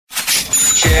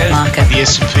market, the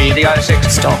S&P, the ASIC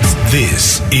stocks.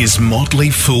 This is Motley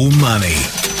Fool Money.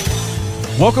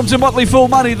 Welcome to Motley Fool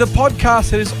Money, the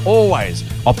podcast that is always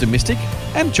optimistic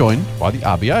and joined by the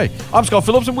RBA. I'm Scott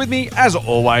Phillips, and with me, as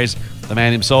always, the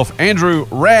man himself, Andrew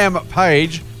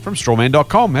Rampage from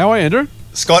strawman.com. How are you, Andrew?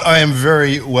 Scott, I am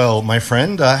very well, my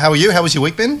friend. How are you? How has your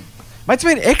week been? Mate, it's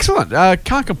been excellent.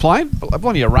 Can't complain.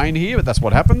 Plenty of rain here, but that's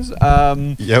what happens.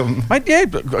 Mate, yeah,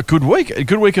 a good week. A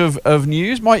good week of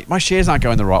news. My shares aren't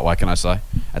going the right way, can I say,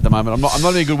 at the moment. I'm not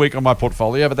having a good week on my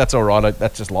portfolio, but that's all right.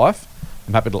 That's just life.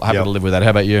 I'm happy to live with that.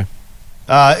 How about you?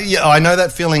 Yeah, I know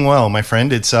that feeling well, my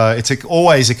friend. It's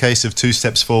always a case of 2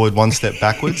 steps forward, 1 step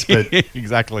backwards. But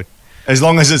exactly. As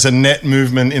long as it's a net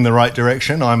movement in the right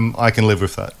direction, I can live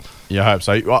with that. Yeah, I hope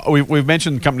so. We've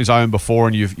mentioned companies I own before,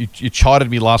 and you chided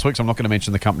me last week, so I'm not going to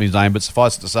mention the company's name, but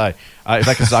suffice it to say, if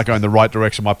they can start going the right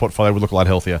direction, my portfolio would look a lot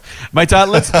healthier. Mate,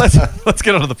 let's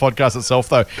get on to the podcast itself,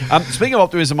 though. Speaking of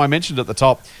optimism, I mentioned at the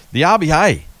top, the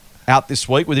RBA out this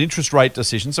week with an interest rate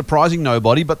decision, surprising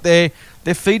nobody, but their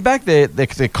feedback, their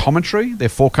commentary, their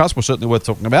forecast was certainly worth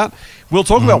talking about. We'll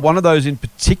talk about one of those in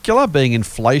particular, being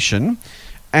inflation.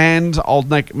 And I'll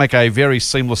make a very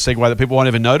seamless segue that people won't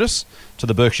even notice to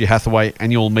the Berkshire Hathaway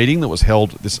annual meeting that was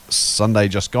held this Sunday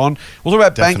just gone. We'll talk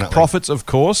about bank profits, of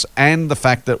course, and the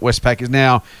fact that Westpac is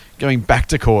now going back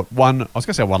to court. One more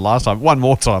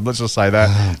time. Let's just say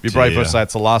that. Be brave to say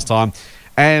it's the last time.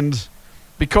 And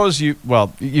because you've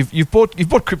brought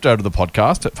crypto to the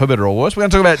podcast, for better or worse, we're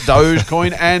going to talk about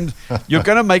Dogecoin, and you're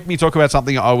going to make me talk about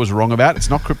something I was wrong about. It's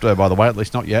not crypto, by the way, at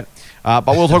least not yet. But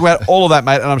we'll talk about all of that,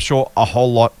 mate, and I'm sure a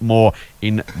whole lot more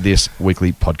in this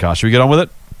weekly podcast. Should we get on with it?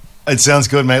 It sounds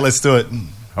good, mate. Let's do it.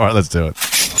 All right, let's do it.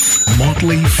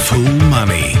 Motley Fool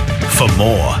Money. For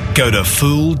more, go to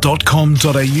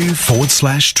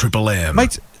fool.com.au/MMM.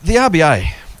 Mate, the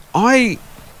RBA, I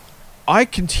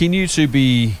continue to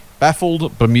be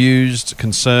baffled, bemused,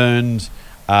 concerned,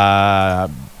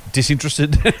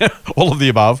 disinterested, all of the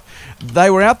above. They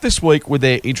were out this week with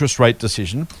their interest rate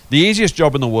decision. The easiest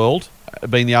job in the world,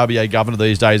 being the RBA governor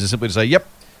these days, is simply to say, yep,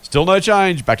 still no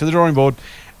change, back to the drawing board.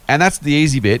 And that's the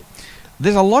easy bit.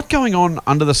 There's a lot going on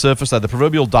under the surface, though. The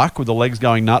proverbial duck with the legs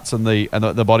going nuts and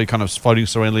the body kind of floating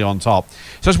serenely on top.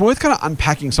 So it's worth kind of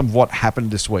unpacking some of what happened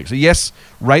this week. So yes,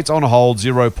 rates on hold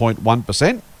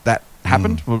 0.1%. That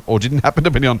happened or didn't happen,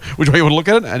 depending on which way you want to look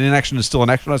at it. And inaction is still an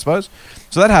action, I suppose.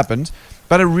 So that happened.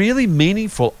 But a really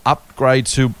meaningful upgrade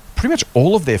to pretty much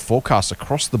all of their forecasts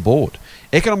across the board.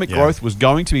 Economic growth was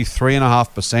going to be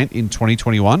 3.5% in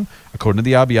 2021, according to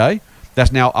the RBA.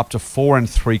 That's now up to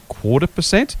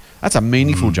 4.75%. That's a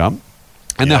meaningful jump.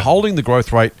 And they're holding the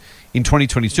growth rate in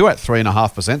 2022 at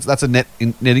 3.5%. So that's a net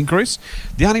increase.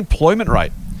 The unemployment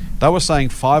rate, they were saying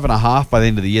 5.5% by the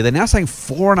end of the year. They're now saying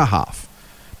 4.5%.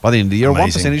 By the end of the year. Amazing. A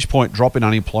 1 percentage point drop in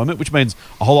unemployment, which means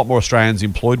a whole lot more Australians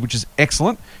employed, which is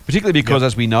excellent, particularly because,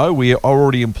 as we know, we are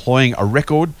already employing a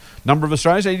record number of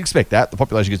Australians. You'd expect that. The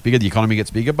population gets bigger, the economy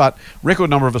gets bigger, but record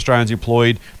number of Australians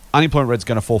employed. Unemployment rate's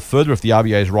going to fall further if the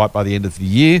RBA is right by the end of the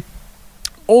year.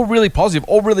 All really positive,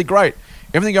 all really great.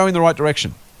 Everything going in the right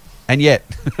direction. And yet,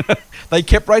 they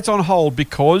kept rates on hold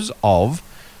because of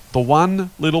the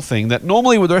one little thing that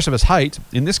normally the rest of us hate.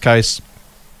 In this case,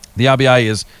 the RBA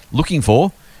is looking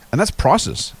for, and that's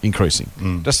prices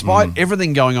increasing. Despite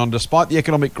everything going on, despite the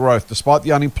economic growth, despite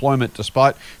the unemployment,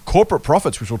 despite corporate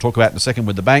profits, which we'll talk about in a second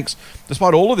with the banks,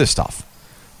 despite all of this stuff,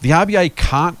 the RBA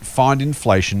can't find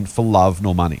inflation for love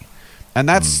nor money. And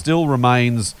that still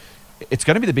remains, it's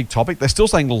going to be the big topic. They're still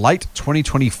saying late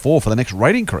 2024 for the next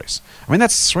rate increase. I mean,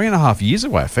 that's 3.5 years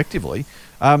away, effectively.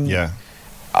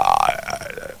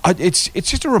 It's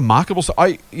just a remarkable...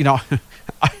 I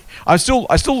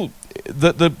still...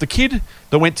 The kid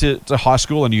that went to high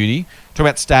school and uni talked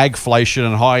about stagflation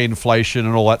and high inflation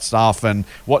and all that stuff and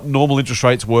what normal interest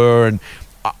rates were, and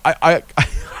I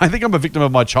think I'm a victim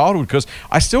of my childhood because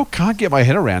I still can't get my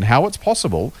head around how it's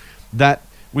possible that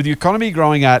with the economy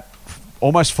growing at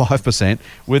almost 5%,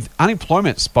 with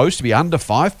unemployment supposed to be under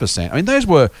 5%. I mean, those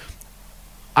were,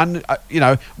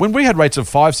 when we had rates of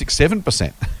 5, 6,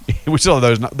 7%, which some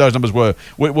of those numbers weren't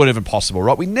even possible,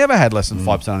 right? We never had less than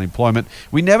 5% unemployment.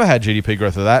 We never had GDP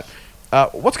growth of that.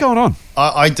 What's going on?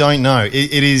 I don't know.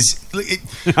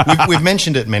 We've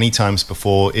mentioned it many times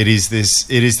before. It is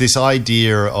this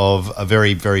idea of a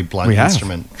very, very blunt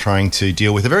instrument trying to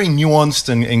deal with a very nuanced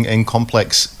and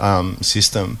complex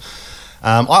system.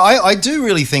 I do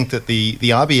really think that the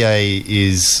RBA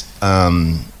is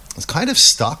kind of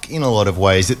stuck in a lot of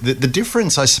ways. The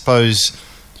difference, I suppose,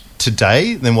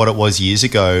 today than what it was years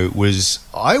ago was,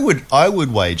 I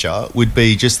would wager, would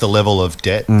be just the level of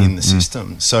debt in the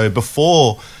system. So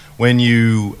before, when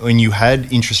you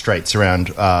had interest rates around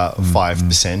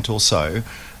 5% or so,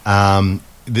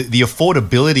 the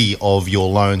affordability of your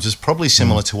loans is probably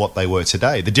similar to what they were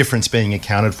today. The difference being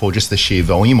accounted for just the sheer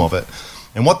volume of it.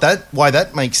 And why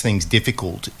that makes things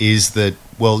difficult is that,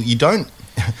 well, you don't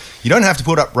have to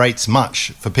put up rates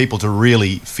much for people to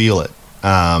really feel it.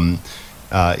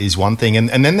 Is one thing,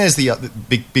 and then there's the other,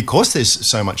 because there's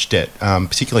so much debt,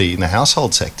 particularly in the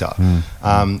household sector,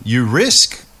 you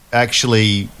risk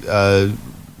actually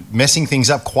messing things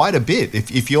up quite a bit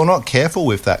if you're not careful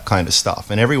with that kind of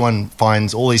stuff. And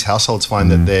all these households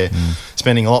find that they're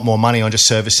spending a lot more money on just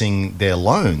servicing their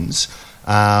loans.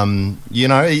 It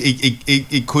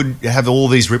could have all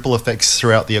these ripple effects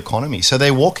throughout the economy. So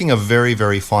they're walking a very,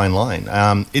 very fine line.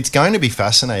 It's going to be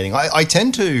fascinating. I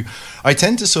tend to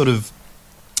sort of,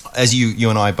 as you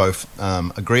and I both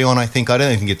agree on, I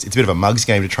don't think it's a bit of a mug's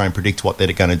game to try and predict what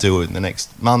they're going to do in the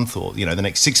next month or the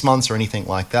next 6 months or anything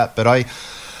like that. But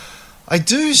I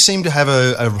do seem to have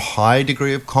a high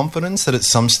degree of confidence that at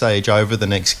some stage over the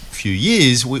next few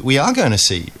years we are going to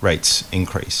see rates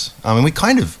increase. I mean, we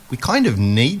kind of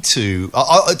need to.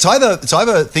 It's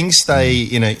either things stay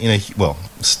in a well,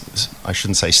 I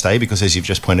shouldn't say stay, because as you've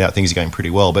just pointed out, things are going pretty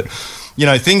well, but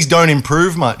things don't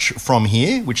improve much from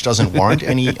here, which doesn't warrant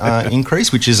any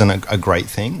increase, which isn't a great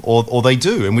thing, or they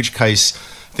do, in which case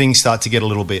things start to get a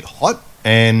little bit hot.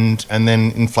 And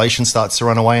then inflation starts to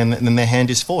run away, and then their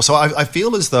hand is forced. So I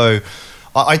feel as though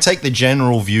I take the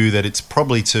general view that it's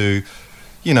probably to,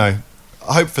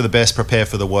 hope for the best, prepare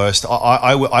for the worst.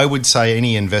 I would say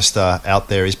any investor out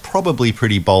there is probably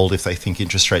pretty bold if they think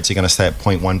interest rates are going to stay at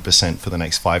 0.1% for the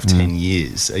next 5-10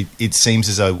 years. It seems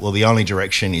as though, well, the only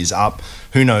direction is up.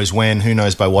 Who knows when, who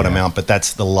knows by what amount, but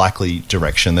that's the likely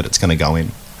direction that it's going to go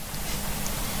in.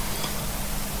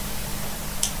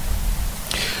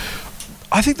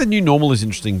 I think the new normal is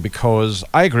interesting because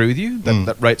I agree with you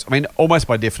that rates, I mean, almost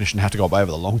by definition, have to go up over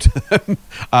the long term.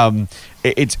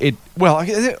 This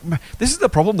is the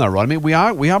problem, though, right? I mean, we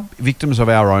are victims of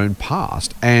our own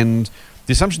past, and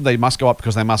the assumption they must go up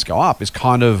because they must go up is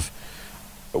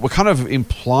we're kind of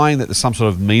implying that there's some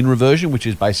sort of mean reversion, which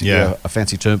is basically a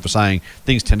fancy term for saying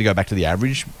things tend to go back to the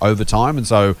average over time. And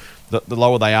so the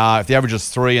lower they are, if the average is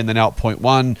 3 and they're now at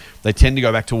 0.1, they tend to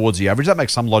go back towards the average. That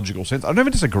makes some logical sense. I don't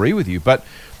even disagree with you, but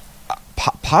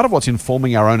part of what's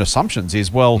informing our own assumptions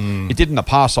is, it did in the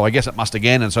past, so I guess it must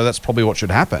again, and so that's probably what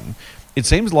should happen. It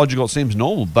seems logical, it seems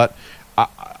normal, but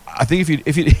I think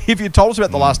if you told us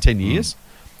about the last 10 years,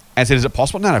 and said, is it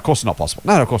possible? No, of course it's not possible.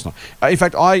 No, of course not. In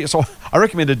fact, I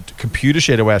recommended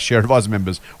Computershare to our share advisor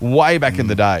members way back in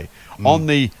the day on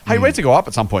the, hey, rates to go up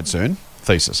at some point soon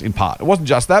thesis, in part. It wasn't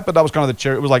just that, but that was kind of the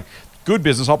cherry. It was like, good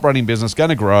business, operating business, going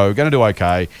to grow, going to do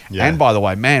okay. Yeah. And by the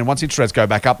way, man, once interest rates go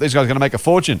back up, these guys are going to make a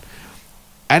fortune.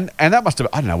 And that must have,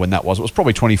 I don't know when that was. It was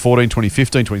probably 2014,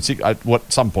 2015, 2016,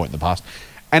 some point in the past.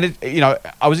 And,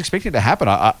 I was expecting it to happen.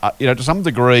 To some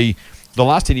degree, the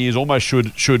last 10 years almost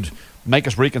should make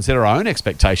us reconsider our own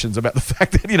expectations about the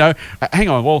fact that, hang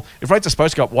on, well, if rates are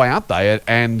supposed to go up, why aren't they?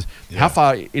 And how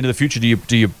far into the future do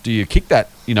you kick that,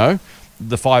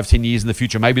 the 5-10 years in the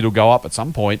future? Maybe it'll go up at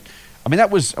some point. I mean,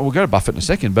 we'll go to Buffett in a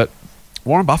second, but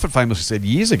Warren Buffett famously said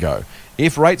years ago,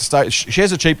 if rates stay,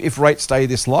 shares are cheap if rates stay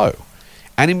this low.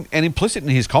 And implicit in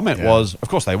his comment was, of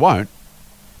course they won't,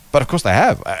 but of course they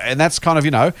have. And that's kind of,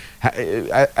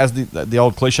 as the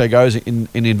old cliche goes, in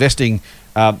investing,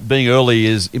 being early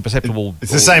is imperceptible.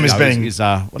 It's the same as being... what's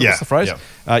the phrase?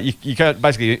 Yeah. You can't,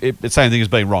 basically, it's the same thing as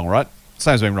being wrong, right?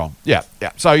 Same as being wrong. Yeah.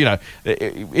 So,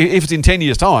 if it's in 10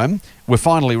 years' time, we're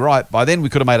finally right. By then, we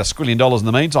could have made $1 squillion in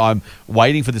the meantime,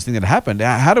 waiting for this thing that happened.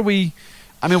 How do we...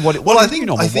 I mean, I think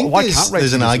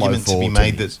there's an argument to be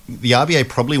made that the RBA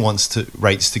probably wants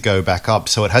rates to go back up,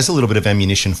 so it has a little bit of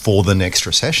ammunition for the next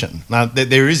recession. Now,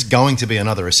 there is going to be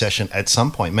another recession at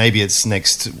some point. Maybe it's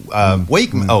next week.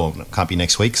 Oh, it can't be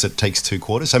next week because it takes 2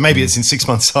 quarters. So maybe it's in 6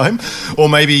 months' time, or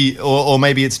maybe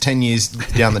it's 10 years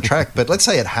down the track. But let's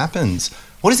say it happens.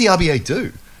 What does the RBA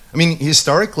do? I mean,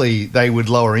 historically, they would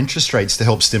lower interest rates to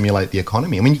help stimulate the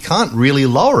economy. I mean, you can't really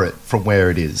lower it from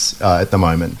where it is at the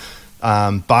moment.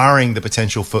 Barring the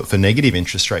potential for negative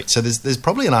interest rates. So there's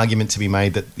probably an argument to be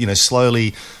made that,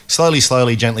 slowly,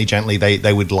 gently,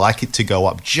 they would like it to go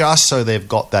up just so they've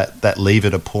got that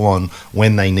lever to pull on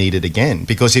when they need it again.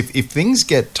 Because if things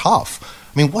get tough,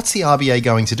 I mean, what's the RBA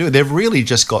going to do? They've really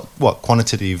just got,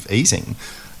 quantitative easing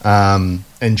and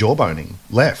jawboning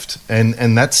left.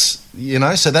 And that's,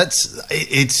 so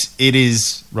it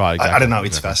is right. Exactly, I don't know.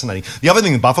 It's fascinating. The other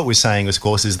thing that Buffett was saying, of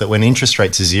course, is that when interest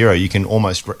rates are zero, you can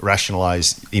almost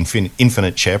rationalize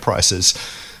infinite share prices.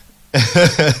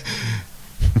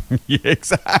 Yeah,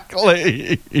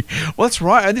 exactly. Well, that's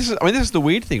right. And this is the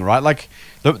weird thing, right? Like,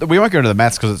 we won't go into the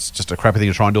maths because it's just a crappy thing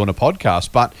to try and do on a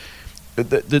podcast. But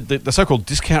the so-called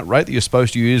discount rate that you're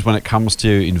supposed to use when it comes to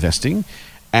investing,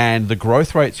 and the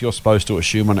growth rates you're supposed to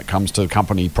assume when it comes to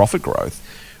company profit growth,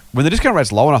 when the discount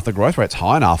rate's low enough, the growth rate's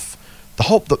high enough,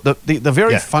 the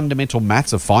very fundamental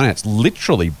maths of finance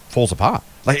literally falls apart.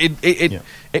 Like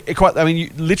it quite. I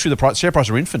mean, literally the share price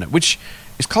are infinite, which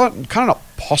is kind of not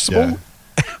possible. Yeah.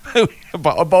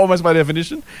 but almost by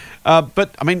definition.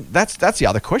 But I mean, that's the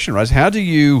other question, right? Is how do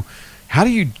you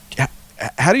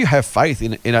have faith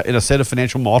in a set of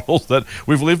financial models that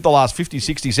we've lived the last 50,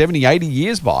 60, 70, 80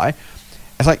 years by?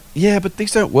 It's like, yeah, but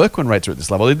these don't work when rates are at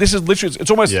this level. This is literally, it's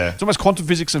almost quantum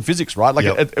physics and physics, right? Like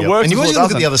it works. And you've always got to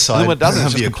look at the other side. And when it doesn't,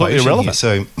 it's just completely irrelevant.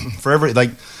 So for every,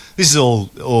 like, this is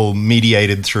all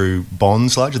mediated through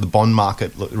bonds. Largely, the bond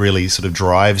market really sort of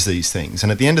drives these things.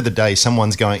 And at the end of the day,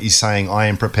 someone's saying, I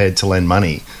am prepared to lend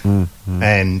money. Mm-hmm.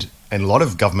 And a lot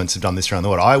of governments have done this around the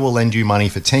world. I will lend you money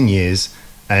for 10 years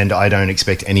and I don't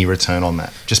expect any return on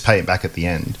that. Just pay it back at the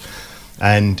end.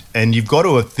 And you've got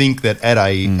to think that at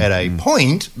a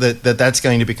point that's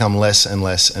going to become less and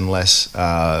less and less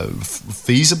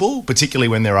feasible, particularly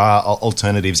when there are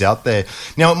alternatives out there.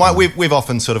 Now, we've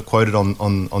often sort of quoted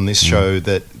on this show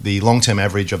that the long-term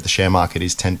average of the share market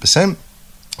is 10%.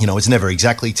 You know, it's never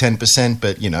exactly 10%,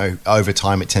 but, you know, over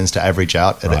time it tends to average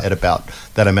out at about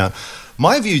that amount.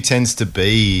 My view tends to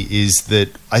be is that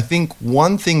I think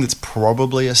one thing that's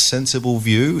probably a sensible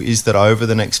view is that over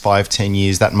the next 5-10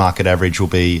 years, that market average will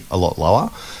be a lot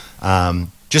lower.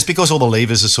 Just because all the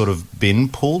levers have sort of been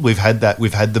pulled, we've had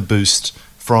the boost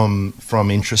from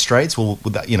interest rates. Well,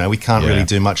 you know, we can't really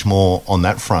do much more on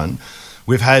that front.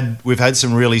 We've had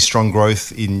some really strong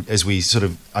growth as we sort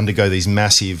of undergo these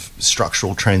massive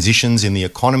structural transitions in the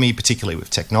economy, particularly with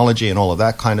technology and all of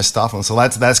that kind of stuff. And so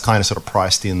that's kind of sort of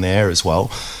priced in there as well.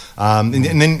 And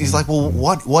then he's like, well,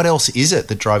 what else is it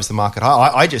that drives the market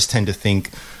high? I just tend to think,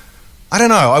 I don't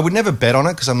know. I would never bet on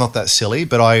it because I'm not that silly,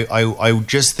 but I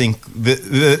just think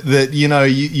that you know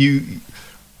you.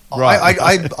 Right.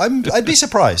 I'd be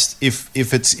surprised if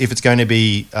it's going to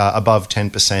be above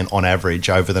 10% on average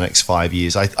over the next 5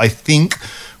 years. I think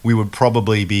we would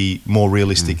probably be more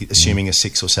realistic, assuming a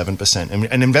 6 or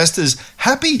 7%, and investors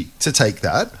happy to take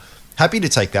that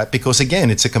because again,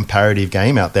 it's a comparative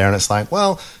game out there, and it's like,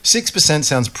 well, 6%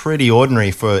 sounds pretty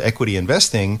ordinary for equity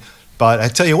investing. But I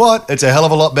tell you what, it's a hell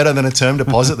of a lot better than a term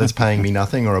deposit that's paying me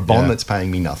nothing or a bond that's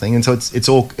paying me nothing, and so it's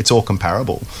all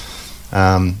comparable.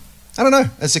 I don't know.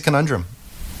 It's a conundrum.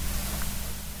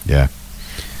 Yeah,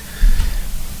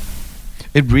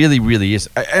 it really, really is.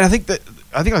 And I think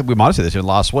we might have said this in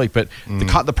last week, but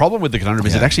the problem with the conundrum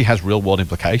is it actually has real world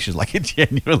implications. Like it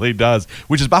genuinely does,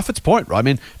 which is Buffett's point, right? I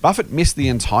mean, Buffett missed the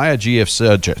entire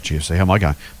GFC. How am I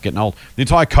going? I'm getting old. The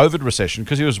entire COVID recession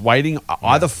because he was waiting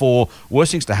either for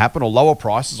worse things to happen or lower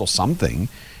prices or something.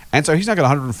 And so he's now got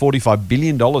 $145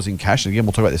 billion in cash. And again,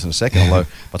 we'll talk about this in a second, although by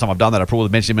the time I've done that, I probably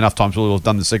mentioned him enough times we'll have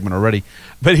done this segment already.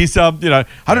 But he's,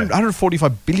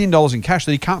 $145 billion in cash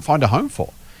that he can't find a home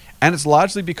for. And it's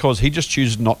largely because he just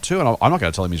chooses not to, and I'm not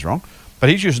going to tell him he's wrong, but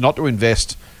he chooses not to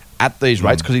invest at these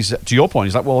rates because he's, to your point,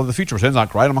 he's like, well, the future returns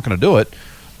aren't great, I'm not going to do it.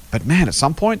 But man, at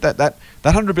some point, that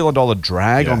 $100 billion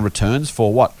drag on returns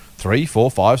for what, 3, 4,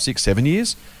 5, 6, 7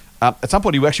 years? At some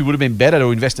point, he actually would have been better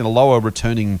to invest in a lower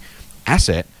returning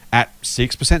asset at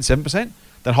 6%, 7%,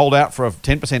 than hold out for a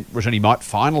 10% return he might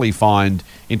finally find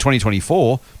in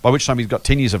 2024, by which time he's got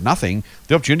 10 years of nothing.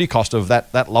 The opportunity cost of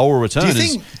that lower return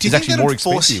is actually more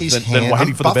expensive than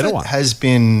waiting for the better one. Buffett has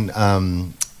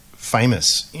been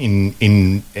famous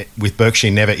with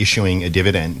Berkshire never issuing a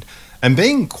dividend and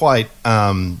being quite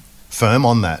firm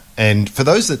on that. And for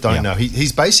those that don't know,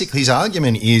 his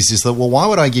argument is that, well, why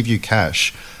would I give you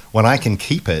cash when I can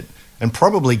keep it and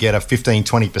probably get a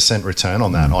 15-20% return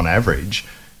on that on average?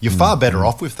 You're far better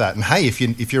off with that. And hey,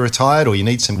 if you're retired or you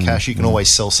need some cash, you can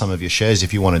always sell some of your shares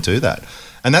if you want to do that.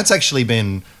 And that's actually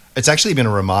been a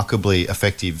remarkably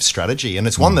effective strategy, and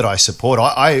it's one that I support.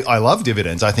 I love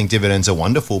dividends. I think dividends are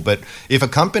wonderful. But if a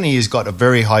company has got a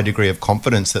very high degree of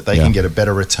confidence that they can get a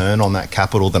better return on that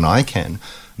capital than I can,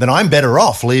 then I'm better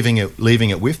off leaving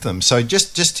it with them. So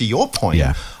just to your point,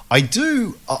 I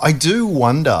do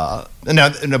wonder.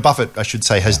 Now, Buffett, I should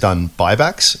say, has done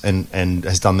buybacks and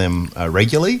has done them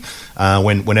regularly.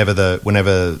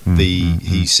 Whenever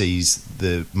he sees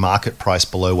the market price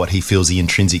below what he feels the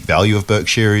intrinsic value of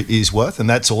Berkshire is worth, and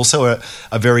that's also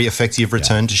a very effective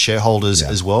return to shareholders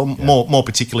as well. More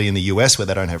particularly in the US, where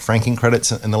they don't have franking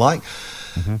credits and the like.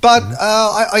 But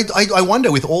I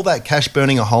wonder, with all that cash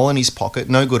burning a hole in his pocket,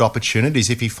 no good opportunities,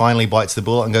 if he finally bites the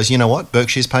bullet and goes, you know what,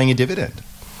 Berkshire's paying a dividend.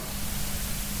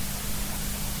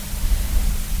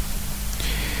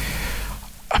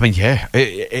 I mean, yeah.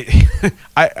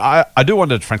 I do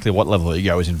wonder, frankly, what level of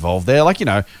ego is involved there. Like,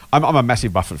 I'm a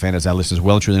massive Buffett fan, as our listeners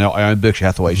well and truly know. I own Berkshire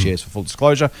Hathaway shares, for full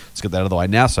disclosure. Let's get that out of the way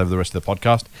now, so for the rest of the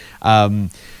podcast.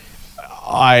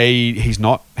 He's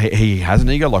not. He has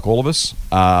an ego like all of us.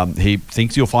 He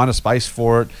thinks you'll find a space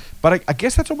for it. But I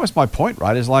guess that's almost my point,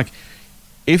 right? Is like,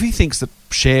 if he thinks that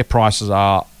share prices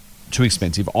are too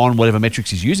expensive on whatever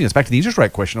metrics he's using, it's back to the interest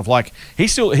rate question of like,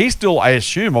 he's still, I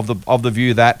assume, of the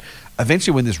view that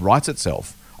eventually when this rights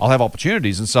itself, I'll have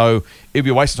opportunities. And so it'd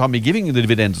be a waste of time me giving the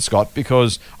dividend to Scott,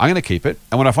 because I'm going to keep it.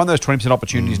 And when I find those 20%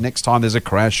 opportunities next time there's a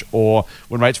crash, or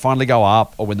when rates finally go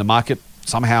up, or when the market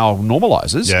somehow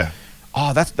normalizes,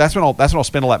 that's when I'll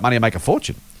spend all that money and make a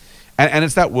fortune. And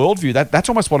it's that worldview. That's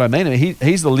almost what I mean.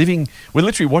 He's the living. We're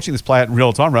literally watching this play out in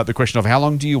real time, right? The question of how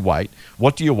long do you wait?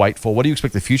 What do you wait for? What do you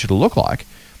expect the future to look like?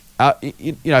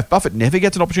 If Buffett never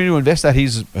gets an opportunity to invest at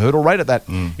his hurdle rate, at that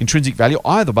intrinsic value,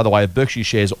 either, by the way, of Berkshire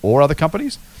shares or other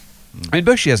companies. I mean,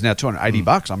 Berkshire has now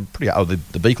 $280. I'm pretty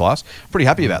the B class. Pretty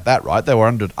happy about that, right? They were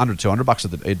under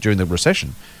 $200 during the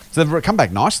recession. So they've come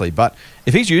back nicely. But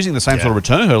if he's using the same sort of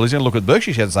return hurdle, he's going to look at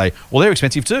Berkshire shares and say, well, they're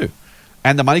expensive too.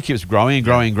 And the money keeps growing and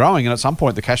growing and growing. And at some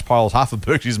point, the cash pile is half of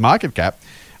Berkshire's market cap.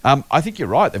 I think you're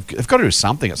right. They've got to do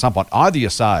something at some point. Either you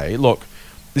say, look,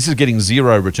 this is getting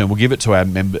zero return. We'll give it to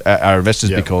our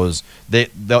investors because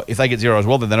if they get zero as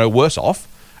well, then they're no worse off.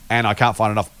 And I can't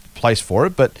find enough place for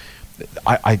it. But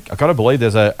I got to believe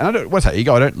there's and I don't, when I say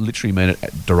ego, I don't literally mean it in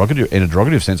a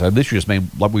derogative sense. I literally just mean,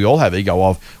 like, we all have ego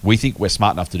of, we think we're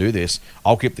smart enough to do this.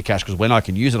 I'll keep the cash because when I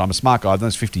can use it, I'm a smart guy. I've done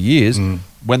this 50 years.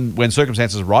 When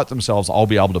circumstances right themselves, I'll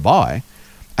be able to buy.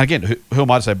 And again, who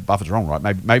am I to say Buffett's wrong, right?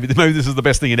 Maybe this is the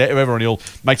best thing ever, and he'll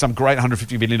make some great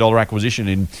 $150 million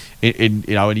acquisition in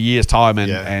a year's time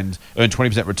and earn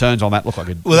 20% returns on that. Look like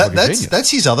a genius.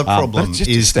 That's his other problem,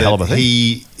 is that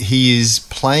he is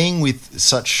playing with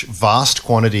such vast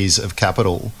quantities of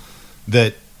capital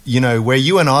that, where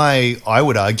you and I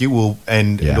would argue,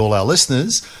 and all our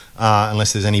listeners,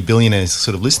 unless there's any billionaires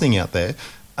sort of listening out there.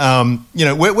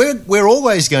 We're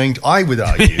always going to, I would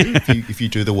argue, if you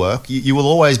do the work, you will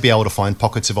always be able to find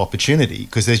pockets of opportunity,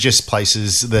 because there's just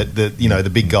places that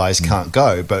the big guys can't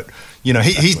go. But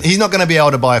he's not going to be able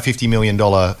to buy a $50 million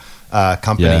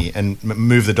company and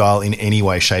move the dial in any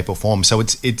way, shape, or form. So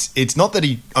it's not that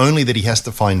he has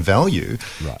to find value.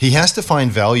 Right. He has to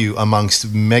find value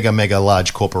amongst mega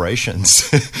large corporations.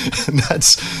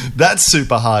 that's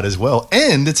super hard as well.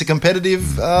 And it's a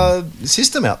competitive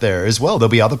system out there as well. There'll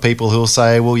be other people who'll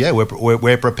say, well, yeah,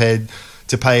 we're prepared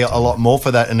to pay a lot more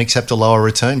for that and accept a lower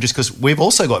return just because we've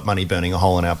also got money burning a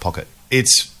hole in our pocket.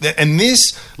 And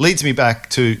this leads me back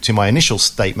to my initial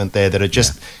statement there, that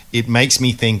it makes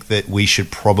me think that we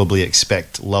should probably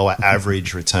expect lower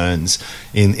average returns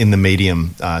in the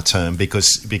medium term,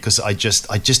 because I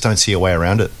just don't see a way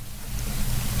around it.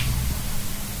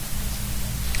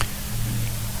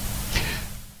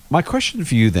 My question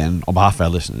for you then, on behalf of our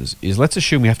listeners, is let's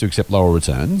assume we have to accept lower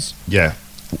returns. Yeah.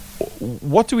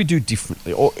 What do we do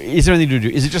differently? Or is there anything to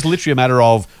do? Is it just literally a matter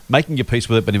of making your peace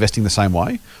with it but investing the same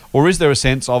way? Or is there a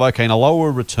sense of, okay, in a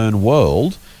lower return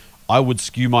world, I would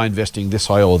skew my investing this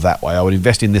way or that way? I would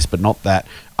invest in this but not that.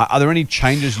 Are there any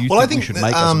changes you think we should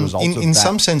make as a result of that? In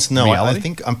some sense, no. I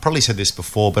think I've probably said this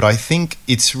before, but I think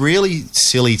it's really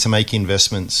silly to make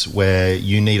investments where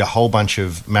you need a whole bunch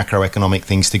of macroeconomic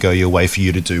things to go your way for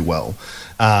you to do well.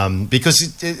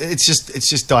 Because it's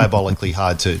just diabolically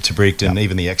hard to predict, and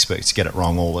even the experts get it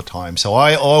wrong all the time. So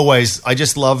I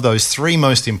just love those three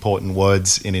most important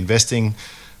words in investing.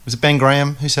 Was it Ben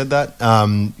Graham who said that?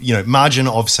 Margin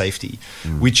of safety,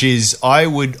 which is I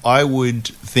would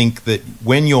think that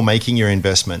when you're making your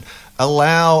investment,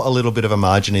 allow a little bit of a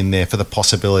margin in there for the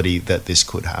possibility that this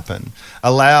could happen.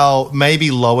 Maybe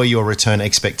lower your return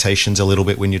expectations a little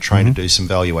bit when you're trying to do some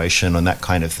valuation and that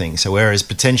kind of thing. So whereas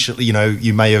potentially,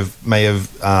 you may have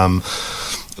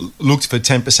looked for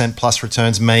 10% plus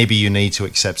returns, maybe you need to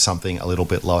accept something a little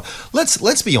bit lower.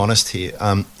 Let's be honest here.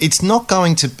 It's not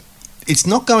going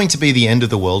to be the end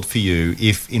of the world for you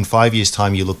if in 5 years'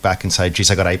 time you look back and say, geez,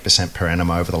 I got 8% per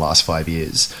annum over the last 5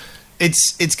 years.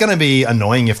 It's going to be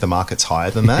annoying if the market's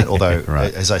higher than that, although,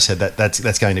 right. As I said,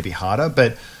 that's going to be harder.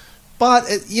 But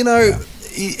it's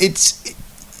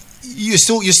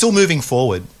you're still moving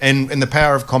forward, and the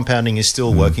power of compounding is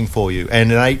still working for you.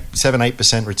 And an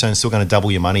 7-8% return is still going to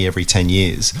double your money every 10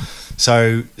 years.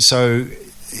 So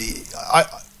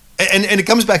it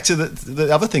comes back to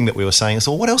the other thing that we were saying is,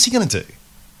 well, what else are you going to do?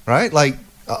 right? Like,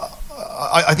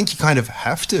 I think you kind of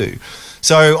have to.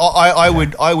 So I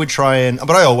would try and,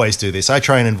 but I always do this. I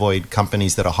try and avoid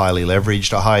companies that are highly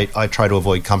leveraged. I try to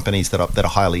avoid companies that are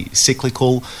highly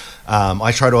cyclical.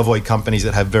 I try to avoid companies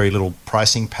that have very little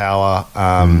pricing power,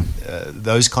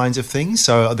 those kinds of things.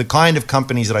 So the kind of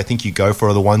companies that I think you go for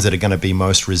are the ones that are going to be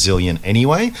most resilient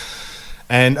anyway.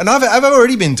 And I've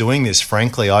already been doing this.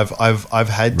 Frankly, I've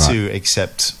had to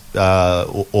accept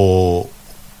or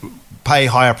pay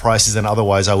higher prices than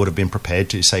otherwise I would have been prepared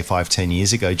to, say 5-10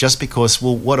 years ago, just because,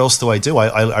 well, what else do?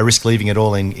 I risk leaving it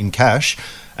all in cash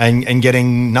and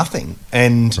getting nothing.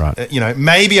 And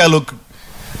maybe I look.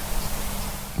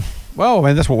 Well, I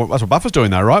mean, that's what Buffett's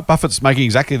doing, though, right? Buffett's making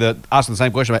exactly asking the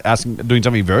same question, doing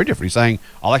something very different. He's saying,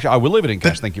 I will leave it in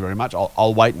cash. Thank you very much.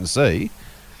 I'll wait and see.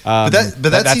 But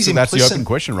that's his implicit the open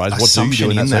question, right? What do you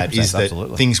do in that is that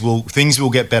Absolutely. things will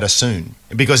get better soon.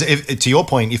 Because to your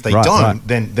point, if they don't,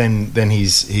 then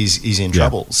he's in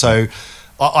trouble. So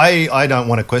I don't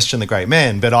want to question the great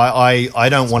man, but I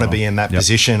don't want to be in that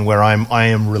position where I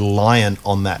am reliant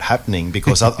on that happening,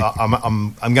 because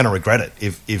I'm going to regret it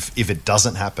if it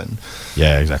doesn't happen.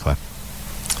 Yeah, exactly.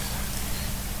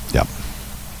 Yep.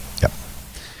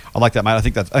 I like that, mate. I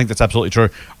think that's absolutely true.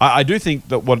 I do think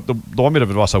that the one bit of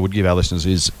advice I would give our listeners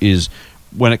is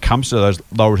when it comes to those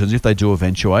low returns, if they do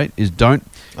eventuate, is don't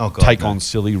take on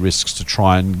silly risks to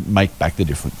try and make back the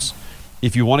difference.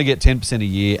 If you want to get 10% a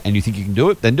year and you think you can do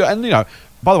it, then do it. And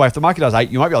by the way, if the market does 8,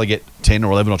 you might be able to get 10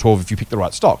 or 11 or 12 if you pick the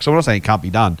right stock. So I'm not saying it can't be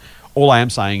done. All I am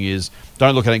saying is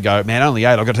don't look at it and go, man, only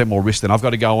 8. I've got to take more risk. Then I've got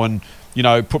to go and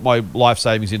put my life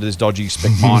savings into this dodgy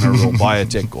spec miner or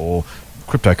biotech or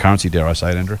cryptocurrency, dare I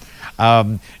say it, Andrew.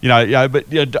 But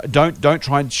don't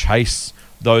try and chase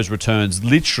those returns.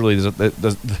 Literally,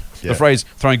 the phrase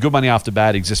 "throwing good money after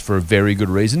bad" exists for a very good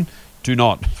reason. Do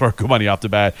not throw good money after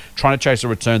bad. Trying to chase a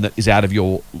return that is out of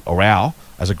your or our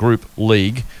as a group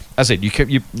league. As I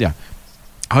said,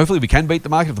 hopefully we can beat the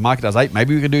market. If the market does 8,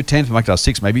 maybe we can do 10. If the market does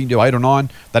 6, maybe you can do 8 or 9.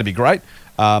 That'd be great.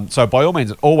 So by all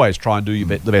means, always try and do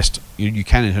the best you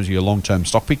can in terms of your long-term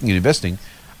stock picking and investing.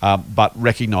 But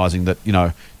recognizing that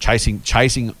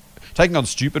taking on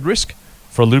stupid risk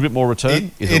for a little bit more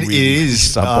return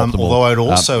is suboptimal. Although I'd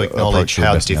also acknowledge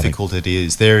how difficult it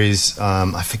is. There is,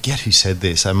 I forget who said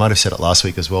this. I might have said it last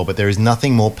week as well. But there is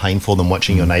nothing more painful than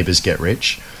watching your neighbours get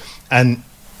rich, and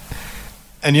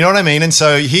you know what I mean. And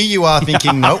so here you are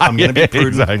thinking, nope, I'm going to be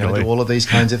prudent. I'm going to do all of these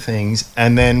kinds of things.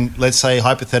 And then let's say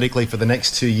hypothetically for the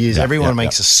next 2 years, everyone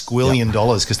makes $1 squillion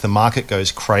because the market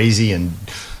goes crazy and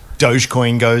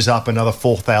Dogecoin goes up another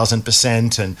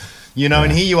 4,000%, and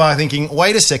and here you are thinking,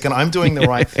 wait a second, I'm doing the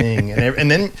right thing, and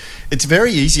then it's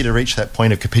very easy to reach that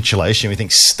point of capitulation. We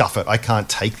think, stuff it, I can't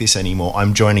take this anymore.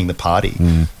 I'm joining the party,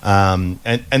 and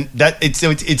that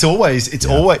it's always.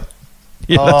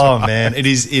 Yeah, man, it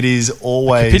is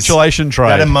always the capitulation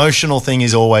trade. That emotional thing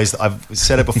is always. I've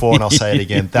said it before and I'll say it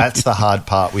again. That's the hard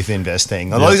part with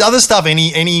investing. All these other stuff,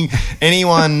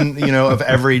 anyone of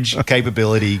average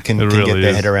capability can get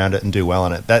their head around it and do well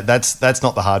on it. That's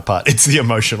not the hard part. It's the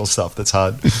emotional stuff that's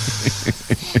hard.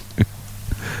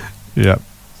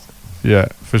 Yeah,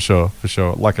 for sure.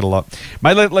 Like it a lot,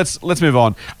 mate. Let's move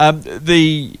on. Half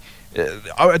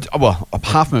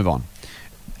move on.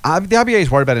 The RBA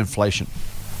is worried about inflation.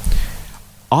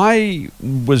 I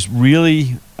was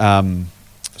really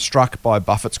struck by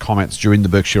Buffett's comments during the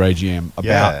Berkshire AGM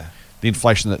about the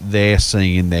inflation that they're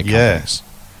seeing in their companies.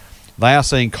 They are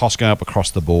seeing costs going up across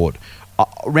the board.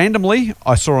 Randomly,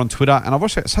 I saw on Twitter, and I've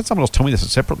also had someone else tell me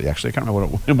this separately, actually. I can't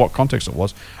remember in what context it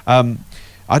was.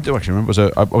 I do actually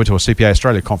remember. I went to a CPA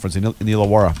Australia conference in the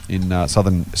Illawarra in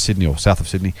southern Sydney or south of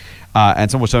Sydney, and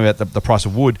someone was telling me about the price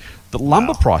of wood. The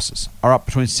lumber prices are up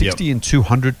between 60 and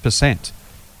 200%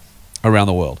 around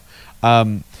the world.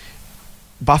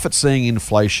 Buffett's seeing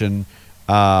inflation.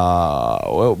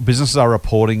 Businesses are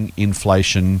reporting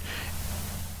inflation.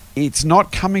 It's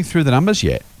not coming through the numbers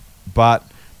yet, but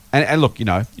and look, you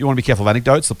want to be careful of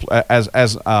anecdotes. As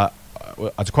a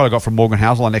quote I got from Morgan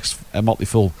Housel, our next Motley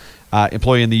Fool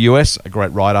employee in the US, a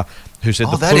great writer, who said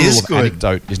the plural of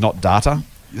anecdote is not data,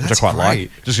 which I quite like.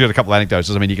 Just got a couple of anecdotes.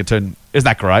 I mean, you can turn. Isn't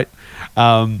that great?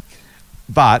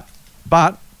 But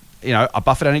a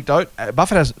Buffett anecdote.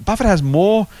 Buffett has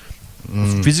more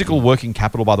physical working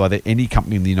capital, by the way, than any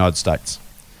company in the United States.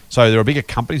 So there are bigger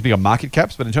companies, bigger market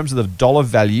caps, but in terms of the dollar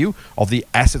value of the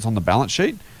assets on the balance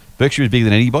sheet, Berkshire is bigger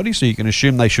than anybody, so you can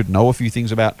assume they should know a few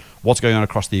things about what's going on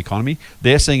across the economy.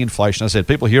 They're seeing inflation. As I said,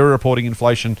 people here are reporting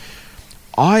inflation.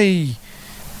 I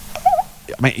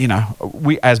mean,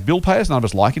 we as bill payers, none of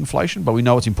us like inflation, but we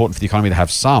know it's important for the economy to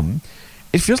have some.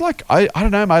 It feels like I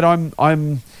don't know, mate.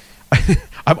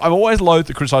 I'm always loath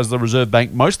to criticise the Reserve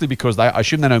Bank, mostly because I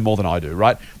assume they know more than I do,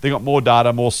 right? They've got more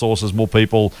data, more sources, more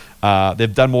people.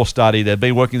 They've done more study. They've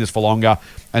been working this for longer.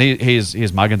 And here's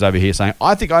Muggins over here saying,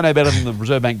 I think I know better than the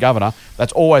Reserve Bank governor.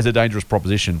 That's always a dangerous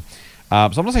proposition. So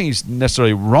I'm not saying he's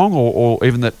necessarily wrong or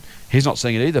even that he's not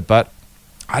seeing it either, but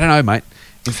I don't know, mate.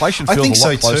 Inflation feels I think a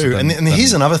lot so closer too. than, and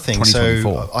here's another thing.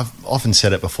 So I've often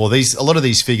said it before. A lot of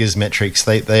these figures, metrics,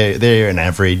 they're an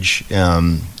average.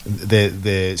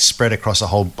 They're spread across a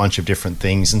whole bunch of different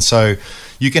things, and so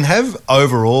you can have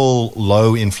overall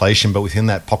low inflation, but within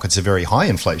that pockets of very high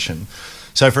inflation.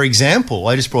 So, for example,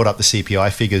 I just brought up the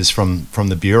CPI figures from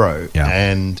the Bureau,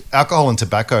 and alcohol and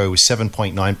tobacco was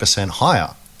 7.9%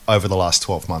 higher over the last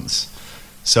 12 months.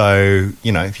 So,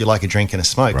 if you like a drink and a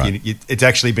smoke, right. It's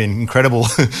actually been incredible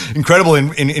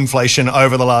in inflation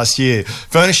over the last year.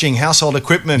 Furnishing, household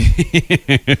equipment,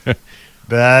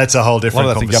 that's a whole different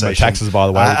conversation. Government taxes, by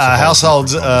the way.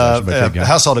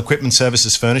 Household equipment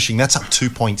services furnishing, that's up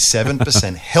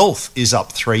 2.7%. Health is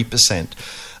up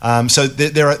 3%. So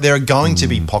there are going to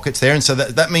be pockets there. And so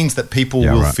that means that people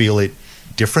will feel it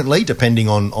differently depending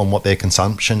on what their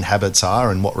consumption habits are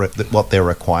and what their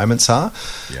requirements are.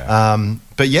 Yeah.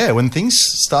 But when things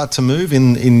start to move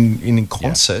in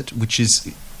concert, which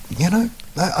is, I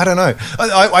don't know.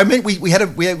 I mean,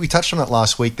 we touched on it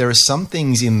last week. There are some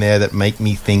things in there that make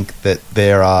me think that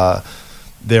there are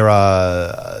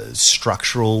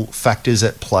structural factors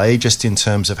at play, just in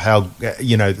terms of how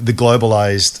the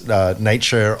globalized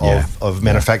nature of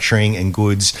manufacturing and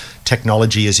goods.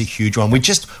 Technology is a huge one.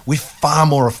 We're far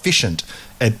more efficient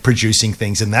at producing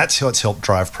things, and that's what's helped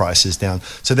drive prices down.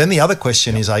 So then the other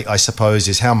question is, I suppose,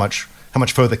 is how much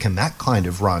further can that kind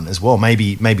of run as well?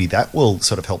 Maybe that will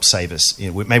sort of help save us.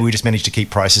 Maybe we just manage to keep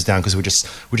prices down because we're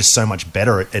just so much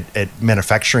better at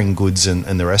manufacturing goods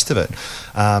and the rest of it.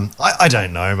 I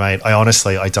don't know, mate. I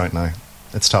don't know.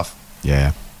 It's tough.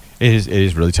 Yeah, it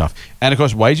is really tough. And of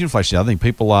course, wage inflation. I think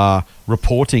people are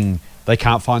reporting they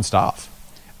can't find staff.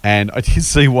 And I did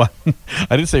see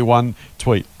one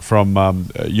tweet from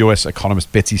US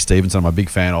economist Betsy Stevenson, I'm a big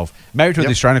fan of. Married to the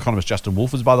Australian economist Justin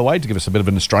Wolfers, by the way, to give us a bit of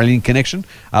an Australian connection.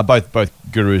 Both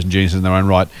gurus and geniuses in their own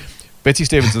right. Betsy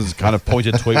Stevenson's kind of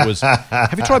pointed tweet was,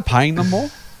 have you tried paying them more?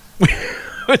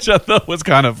 Which I thought was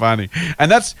kind of funny.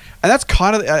 And that's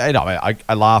kind of,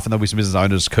 I laugh, and there'll be some business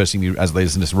owners cursing me as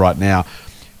leaders in this right now.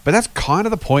 But that's kind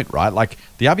of the point, right? Like,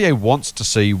 the RBA wants to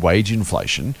see wage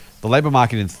inflation. The labour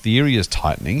market, in theory, is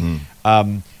tightening.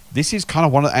 This is kind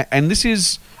of one of, and this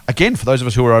is, again, for those of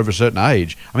us who are over a certain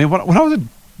age. I mean, when I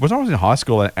was in high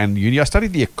school and uni, I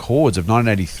studied the Accords of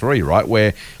 1983, right,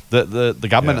 where the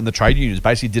government and the trade unions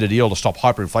basically did a deal to stop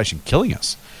hyperinflation killing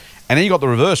us. And then you got the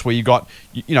reverse, where you got,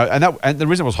 and the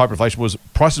reason it was hyperinflation was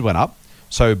prices went up,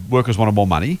 so workers wanted more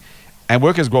money, and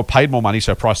workers got paid more money,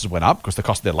 so prices went up because the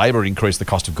cost of their labour increased the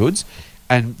cost of goods,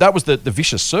 and that was the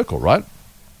vicious circle, right?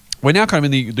 We're now kind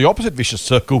of in the opposite vicious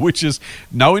circle, which is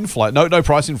no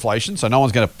price inflation, so no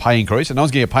one's going to pay increase, and no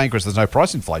one's going to pay increase. There's no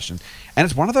price inflation, and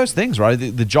it's one of those things, right?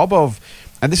 The job of,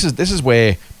 and this is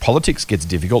where politics gets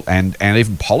difficult, and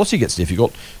even policy gets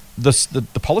difficult. The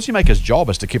policymaker's job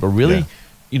is to keep a really,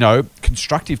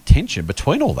 constructive tension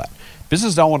between all that.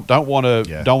 Businesses don't want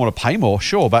to pay more,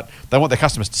 sure, but they want their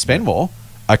customers to spend more.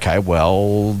 Okay,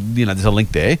 well, there's a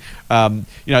link there. The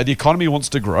economy wants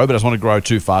to grow, but doesn't want to grow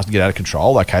too fast and get out of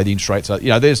control. Okay, the interest rates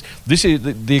are, this is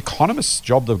the economist's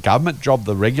job, the government job,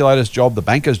 the regulator's job, the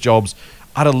banker's jobs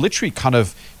are to literally kind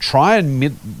of try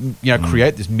and,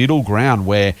 create this middle ground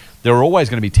where there are always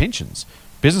going to be tensions.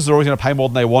 Businesses are always going to pay more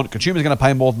than they want. Consumers are going to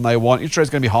pay more than they want. Interest rates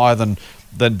are going to be higher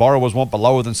than borrowers want, but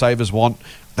lower than savers want.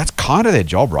 That's kind of their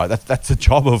job, right? That's the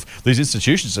job of these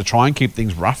institutions, to try and keep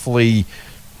things roughly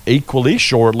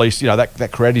equal-ish, or at least that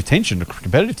creative tension,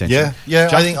 competitive tension. Yeah.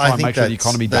 I think make sure the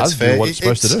economy does do what it's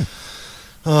supposed to do.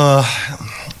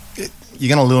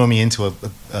 You're going to lure me into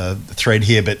a thread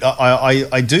here, but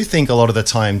I do think a lot of the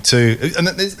time too, and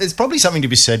there's probably something to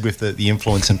be said with the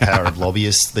influence and power of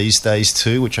lobbyists these days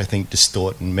too, which I think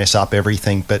distort and mess up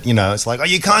everything. But it's like,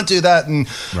 you can't do that, and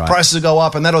prices will go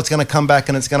up, and that's going to come back,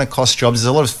 and it's going to cost jobs. There's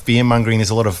a lot of fear mongering. There's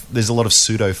a lot of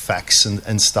pseudo facts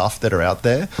and stuff that are out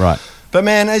there. Right. But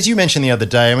man, as you mentioned the other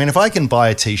day, I mean, if I can buy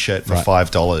a T-shirt for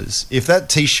 $5, if that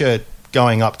T-shirt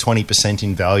going up 20%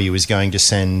 in value is going to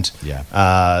send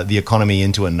the economy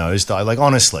into a nosedive, like,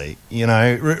 honestly,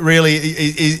 really,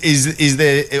 is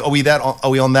there? Are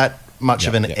we on that much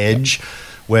of an edge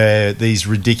where these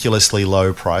ridiculously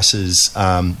low prices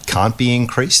can't be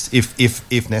increased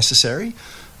if necessary?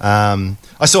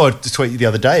 I saw a tweet the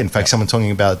other day, in fact, someone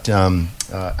talking about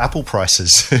apple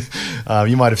prices.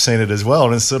 You might have seen it as well.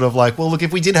 And it's sort of like, well, look,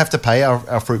 if we did have to pay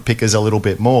our fruit pickers a little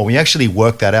bit more, we actually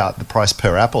work that out, the price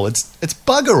per apple. It's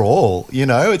bugger all, you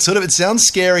know. It sounds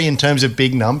scary in terms of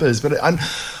big numbers, but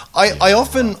I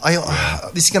often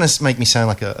this is going to make me sound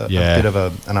like a bit of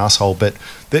an asshole, but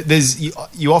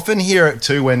you often hear it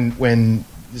too when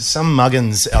some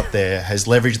muggins out there has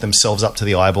leveraged themselves up to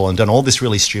the eyeball and done all this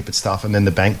really stupid stuff, and then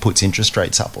the bank puts interest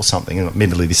rates up or something. And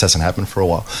admittedly, this hasn't happened for a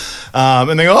while.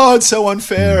 And they go, "Oh, it's so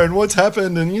unfair," and what's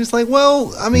happened? And you're just like,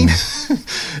 well, I mean,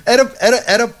 at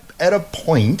a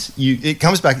point, it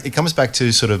comes back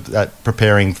to sort of that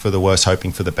preparing for the worst,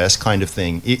 hoping for the best kind of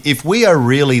thing. If we are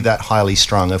really that highly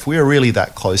strung, if we are really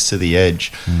that close to the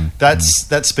edge, that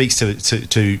speaks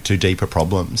to deeper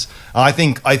problems. I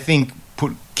think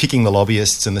kicking the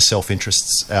lobbyists and the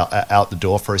self-interests out the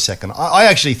door for a second. I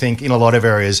actually think in a lot of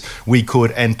areas we could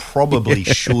and probably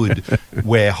should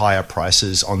wear higher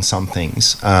prices on some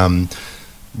things.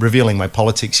 Revealing my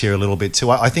politics here a little bit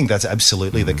too, I think that's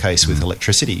absolutely the case with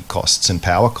electricity costs and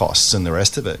power costs and the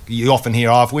rest of it. You often hear,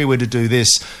 if we were to do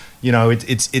this, you know,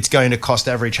 it's going to cost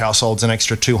average households an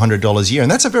extra $200 a year.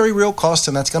 And that's a very real cost,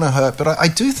 and that's going to hurt. But I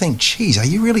do think, geez, are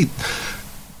you really...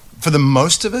 For the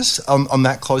most of us on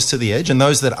that close to the edge, and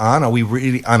those that aren't, are we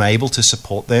really unable to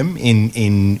support them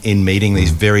in meeting these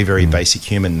very, very basic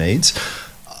human needs?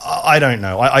 I don't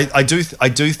know. I do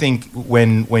think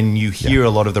when you hear a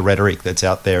lot of the rhetoric that's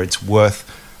out there, it's worth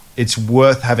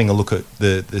having a look at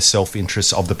the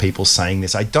self-interest of the people saying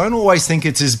this. I don't always think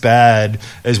it's as bad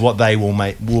as what they will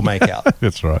make out.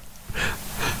 That's right.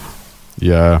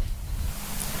 Yeah.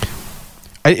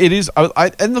 It is,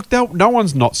 and look, no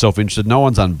one's not self-interested, no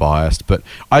one's unbiased, but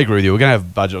I agree with you. We're going to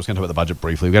have budget. I was going to talk about the budget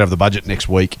briefly. We're going to have the budget next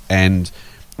week, and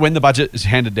when the budget is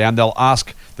handed down, they'll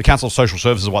ask the Council of Social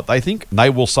Services what they think, and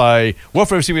they will say,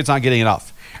 welfare recipients aren't getting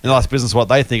enough. And they'll ask business what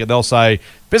they think, and they'll say,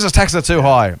 business taxes are too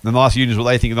high. And they'll ask unions what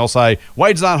they think, and they'll say,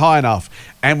 wages aren't high enough.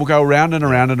 And we'll go around and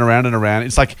around and around and around.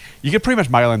 It's like you can pretty much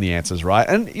mail in the answers, right?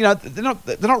 And you know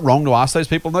they're not wrong to ask those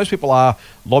people. And those people are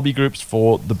lobby groups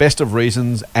for the best of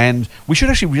reasons, and we should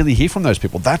actually really hear from those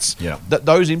people. Those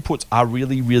inputs are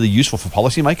really, really useful for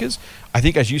policymakers. I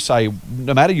think, as you say,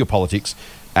 no matter your politics,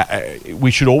 we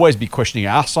should always be questioning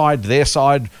our side, their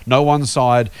side, no one's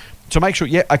side, to make sure,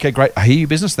 okay, great, I hear you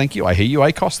business, thank you. I hear you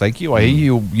ACOS, thank you. I hear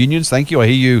you unions, thank you. I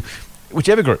hear you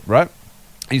whichever group, right?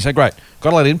 And you say, great,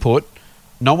 got a lot of input.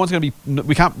 No one's going to be,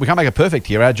 we can't make it perfect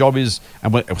here. Our job is,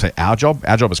 and we'll say our job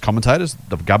as commentators,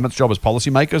 the government's job as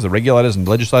policymakers, the regulators and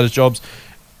legislators' jobs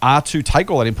are to take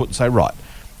all that input and say, right,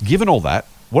 given all that,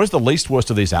 what is the least worst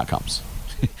of these outcomes?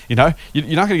 You know, you're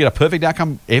not going to get a perfect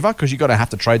outcome ever because you've got to have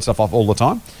to trade stuff off all the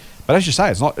time. But as you say,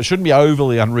 it shouldn't be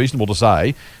overly unreasonable to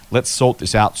say, let's sort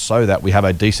this out so that we have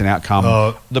a decent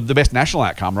outcome, the best national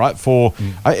outcome, right?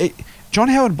 John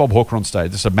Howard and Bob Hawke were on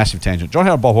stage. This is a massive tangent. John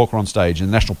Howard and Bob Hawke were on stage in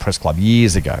the National Press Club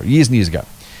years and years ago.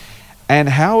 And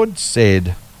Howard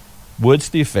said words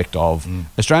to the effect of,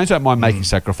 Australians don't mind making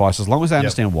sacrifices as long as they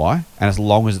understand why and as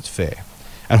long as it's fair.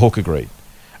 And Hawke agreed.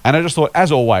 And I just thought,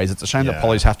 as always, it's a shame that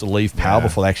pollies have to leave power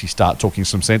before they actually start talking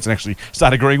some sense and actually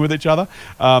start agreeing with each other.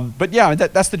 But yeah,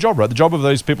 that's the job, right? The job of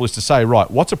those people is to say,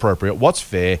 right, what's appropriate, what's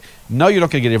fair. No, you're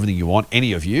not going to get everything you want,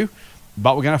 any of you,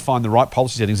 but we're going to find the right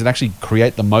policy settings that actually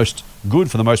create the most good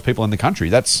for the most people in the country.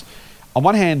 That's, on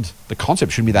one hand, the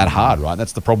concept shouldn't be that hard, right?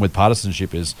 That's the problem with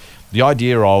partisanship, is the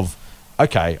idea of,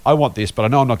 okay, I want this, but I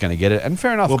know I'm not going to get it. And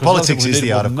fair enough. Well, politics is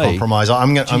the art of compromise.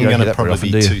 I'm going to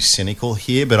probably be too cynical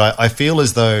here, but I feel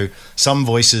as though some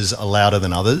voices are louder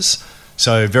than others.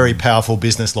 So very powerful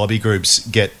business lobby groups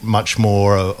get much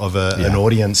more of an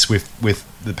audience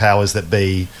with the powers that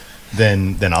be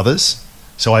than others.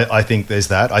 So I think there's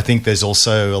that. I think there's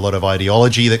also a lot of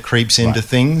ideology that creeps into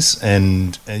things.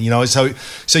 And you know, so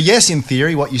yes, in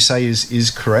theory, what you say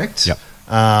is correct. Yep.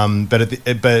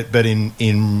 But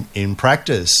in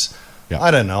practice,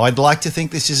 I don't know. I'd like to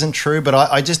think this isn't true, but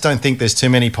I just don't think there's too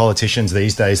many politicians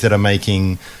these days that are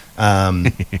making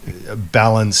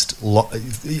balanced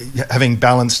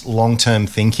long-term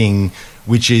thinking,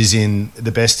 which is in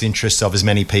the best interest of as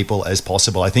many people as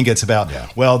possible. I think it's about,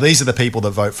 well, these are the people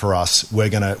that vote for us. We're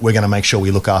gonna make sure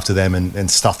we look after them and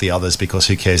stuff the others, because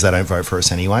who cares? They don't vote for us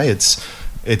anyway. It's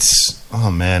oh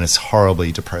man, it's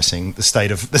horribly depressing, the state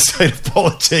of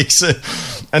politics,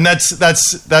 and that's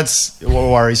what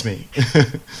worries me.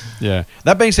 Yeah.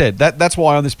 That being said, that's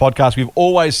why on this podcast we've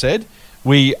always said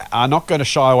we are not going to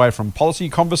shy away from policy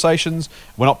conversations.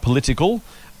 We're not political,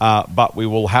 but we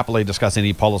will happily discuss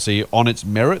any policy on its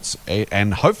merits,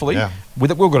 and hopefully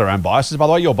we've got our own biases. By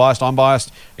the way, you're biased, I'm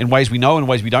biased in ways we know and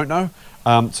ways we don't know.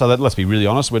 So that, let's be really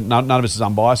honest. None of us is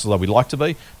unbiased, although we'd like to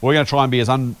be. But we're going to try and be as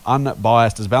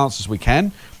unbiased, as balanced as we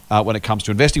can when it comes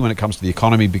to investing, when it comes to the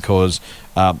economy, because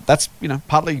that's,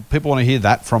 partly people want to hear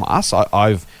that from us.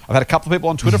 I've had a couple of people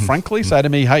on Twitter, frankly, say to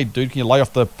me, "Hey, dude, can you lay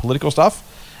off the political stuff?"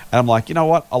 And I'm like, you know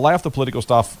what? I'll lay off the political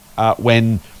stuff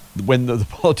when the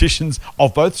politicians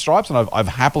of both stripes, and I've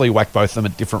happily whacked both of them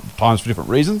at different times for different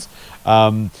reasons,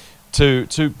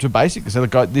 to basically say,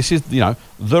 look, this is,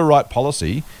 the right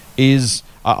policy is.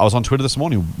 I was on Twitter this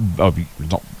morning. Not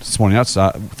this morning now, it's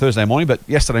Thursday morning, but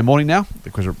yesterday morning now,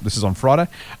 because this is on Friday.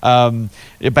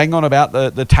 Bang on about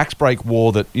the tax break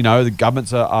war that, the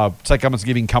governments state governments are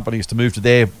giving companies to move to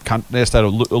their state or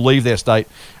leave their state.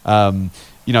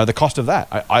 The cost of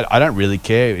that. I don't really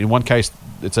care. In one case,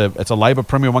 it's a Labor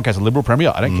premier. In one case, a Liberal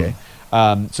premier. I don't care.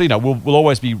 We'll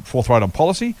always be forthright on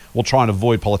policy. We'll try and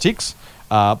avoid politics.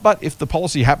 But if the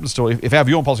policy happens to, if our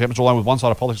view on policy happens to align with one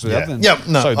side of politics or the other, then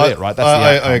so be it, right? That's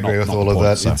the outcome, I agree with all of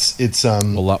that. So it's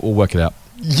we'll work it out.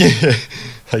 Yeah.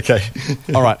 Okay.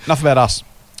 All right. Enough about us.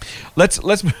 Let's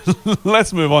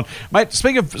move on, mate.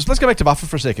 Let's go back to Buffett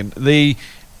for a second. The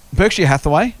Berkshire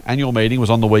Hathaway annual meeting was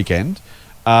on the weekend.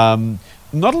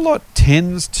 Not a lot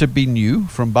tends to be new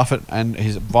from Buffett and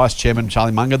his vice chairman,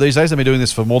 Charlie Munger, these days. They've been doing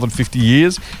this for more than 50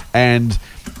 years, and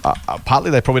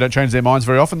partly they probably don't change their minds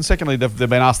very often. Secondly, they've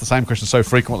been asked the same question so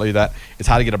frequently that it's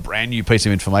hard to get a brand new piece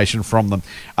of information from them.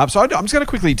 So I'm just going to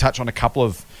quickly touch on a couple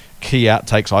of key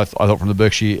outtakes I thought from the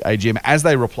Berkshire AGM as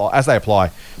they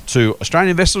apply to Australian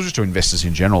investors, just to investors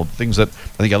in general, things that I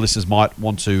think our listeners might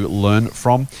want to learn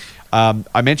from.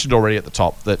 I mentioned already at the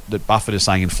top that Buffett is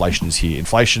saying inflation is here.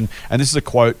 Inflation, and this is a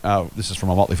quote, this is from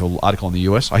a Motley Fool article in the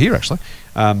US, actually.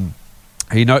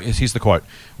 Here's the quote: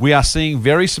 "We are seeing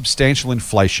very substantial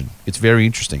inflation. It's very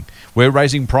interesting. We're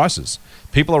raising prices.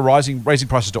 People are raising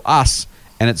prices to us,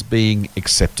 and it's being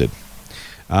accepted."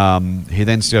 He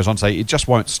then goes on to say, "It just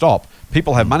won't stop.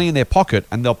 People have money in their pocket,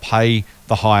 and they'll pay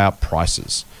the higher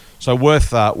prices." So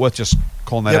worth just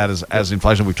calling that out as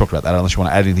inflation. We've talked about that. Unless you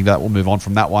want to add anything to that, we'll move on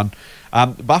from that one.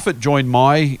 Buffett joined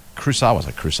my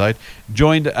crusade.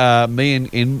 Joined me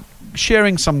in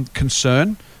sharing some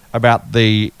concern about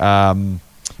the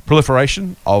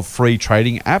proliferation of free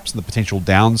trading apps and the potential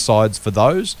downsides for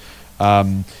those.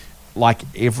 Like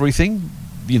everything,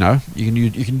 you can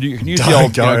use the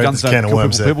old guns don't kill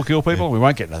people kill people. We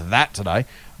won't get into that today,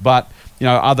 but.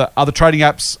 Are the trading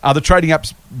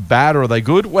apps bad or are they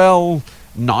good? Well,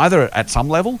 neither at some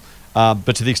level.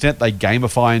 But to the extent they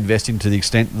gamify investing, to the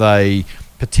extent they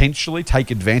potentially take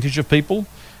advantage of people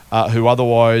who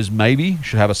otherwise maybe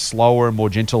should have a slower and more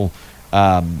gentle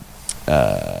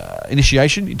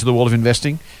initiation into the world of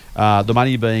investing, the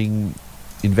money being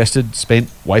invested, spent,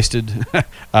 wasted,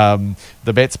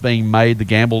 the bets being made, the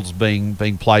gambles being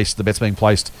placed, the bets being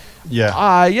placed.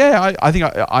 I think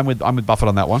I'm with Buffett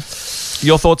on that one.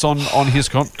 Your thoughts on his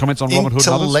comments on Robinhood and others?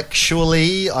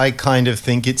 Intellectually, I kind of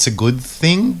think it's a good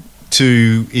thing.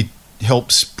 It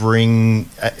helps bring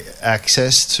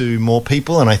access to more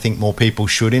people, and I think more people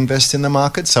should invest in the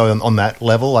market. So on that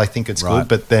level, I think it's good.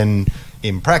 But then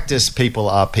in practice, people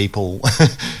are people,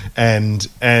 and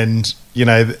as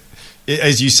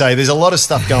you say, there's a lot of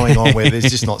stuff going on where there's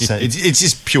just not. It's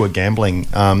just pure gambling.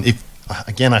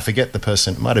 Again, I forget the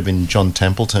person. It might have been John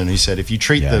Templeton who said, "If you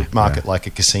treat the market like a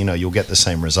casino, you'll get the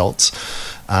same results,"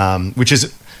 which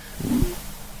is,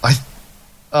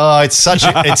 it's such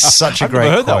a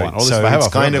great quote. So it's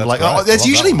kind of like that's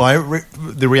usually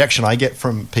the reaction I get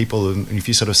from people. And if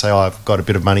you sort of say, "Oh, I've got a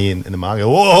bit of money in the market,"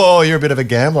 "Oh, you're a bit of a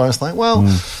gambler," I was like, well.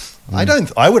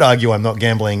 I would argue I'm not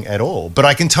gambling at all, but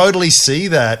I can totally see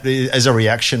that as a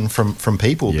reaction from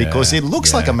people because it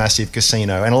looks like a massive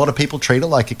casino, and a lot of people treat it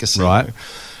like a casino. Right.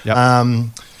 Yep.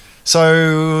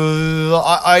 So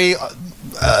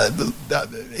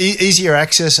easier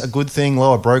access, a good thing.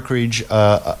 Lower brokerage,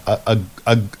 a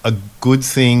good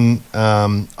thing.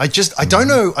 I don't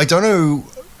know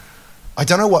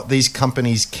what these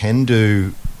companies can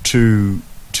do to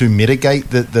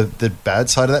mitigate the bad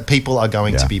side of that. People are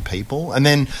going to be people, and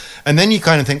then you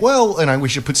kind of think, well, we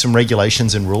should put some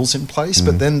regulations and rules in place,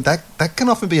 but then that can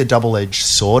often be a double-edged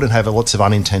sword and have lots of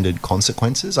unintended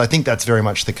consequences. I think that's very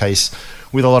much the case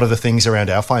with a lot of the things around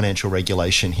our financial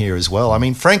regulation here as well. I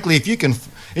mean, frankly, if you can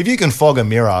fog a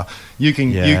mirror, you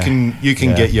can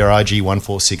get your RG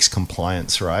 146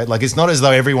 compliance, right? Like, it's not as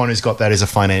though everyone who's got that is a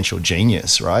financial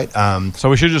genius, right? So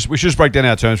we should just break down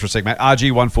our terms for a second.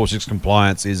 RG 146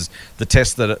 compliance is the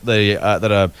test that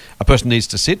a person needs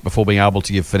to sit before being able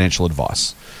to give financial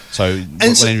advice. So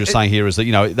what Andrew's saying here is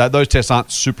that those tests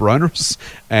aren't super onerous,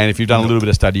 and if you've done a little bit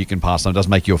of study, you can pass them. It does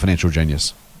make you a financial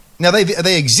genius. Now,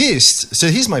 they exist. So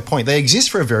here's my point. They exist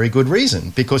for a very good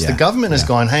reason, because the government has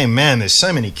gone, hey, man, there's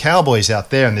so many cowboys out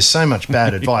there and there's so much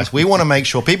bad advice. We want to make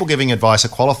sure people giving advice are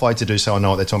qualified to do so and know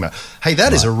what they're talking about. Hey,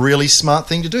 that is a really smart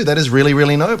thing to do. That is really,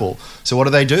 really noble. So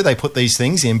what do? They put these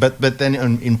things in, but then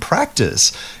in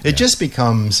practice, it just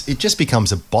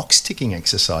becomes a box-ticking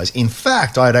exercise. In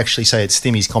fact, I'd actually say it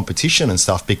stymies competition and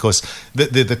stuff, because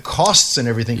the costs and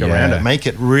everything around it make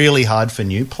it really hard for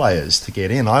new players to get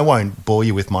in. I won't bore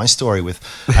you with my story with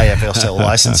AFSL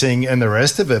licensing and the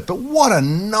rest of it, but what a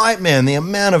nightmare, and the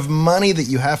amount of money that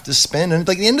you have to spend. And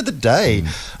like, at the end of the day,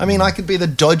 I mean, I could be the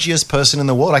dodgiest person in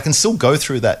the world, I can still go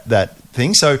through that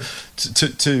thing. So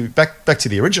to back to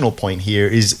the original point here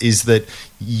is that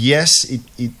yes,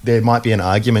 there might be an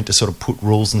argument to sort of put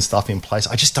rules and stuff in place.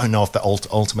 I just don't know if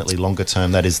ultimately longer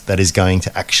term that is going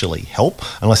to actually help,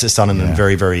 unless it's done in a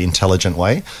very, very intelligent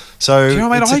way. So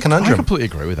it's a conundrum. I completely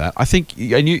agree with that. I think,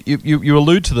 and you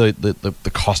allude to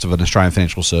the cost of an Australian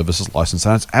financial services license,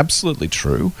 and it's absolutely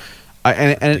true.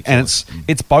 And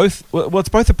it's both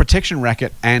a protection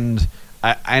racket and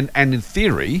in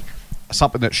theory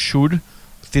something that should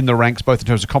thin the ranks, both in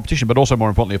terms of competition, but also more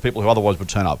importantly of people who otherwise would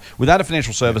turn up. Without a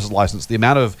financial services license, the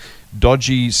amount of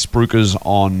dodgy spruikers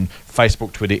on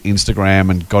Facebook, Twitter, Instagram,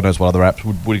 and God knows what other apps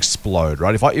would explode,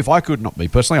 right? If I could, not me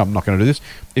personally, I'm not going to do this.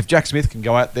 If Jack Smith can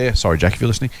go out there, sorry Jack if you're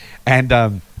listening,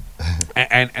 and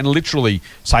literally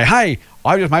say, hey,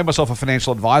 I just made myself a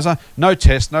financial advisor, no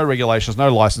tests, no regulations,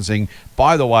 no licensing.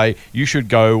 By the way, you should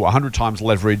go 100 times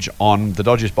leverage on the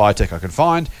dodgiest biotech I can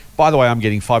find. By the way, I'm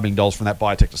getting $5 million from that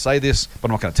biotech to say this, but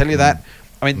I'm not going to tell you that.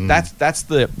 I mean, that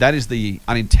is the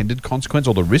unintended consequence,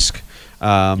 or the risk.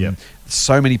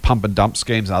 So many pump and dump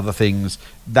schemes and other things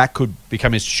that could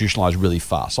become institutionalized really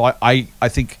fast. So I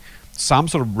think some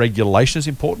sort of regulation is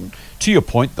important. To your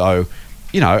point, though,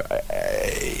 you know,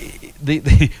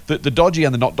 the dodgy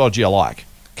and the not dodgy alike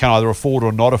can either afford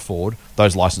or not afford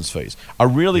those license fees. A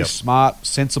really smart,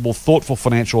 sensible, thoughtful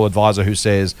financial advisor who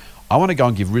says, I want to go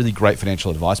and give really great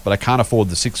financial advice, but I can't afford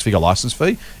the 6-figure license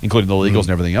fee, including the legals and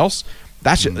everything else.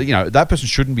 That's that person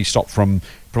shouldn't be stopped from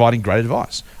providing great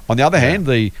advice. On the other hand,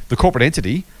 the corporate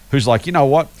entity who's like, you know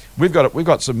what, we've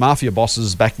got some mafia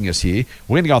bosses backing us here.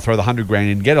 We're going to go and throw the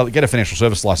 $100,000 in, get a financial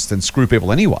service license, and screw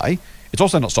people anyway. It's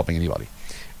also not stopping anybody.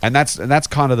 And that's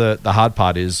kind of the hard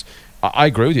part is, I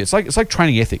agree with you. It's like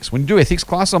training ethics. When you do ethics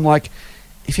classes, I'm like,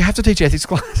 if you have to teach ethics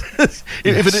classes,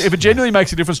 if it genuinely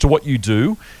makes a difference to what you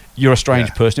do, you're a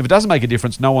strange person. If it doesn't make a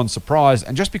difference, no one's surprised.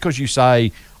 And just because you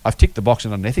say, I've ticked the box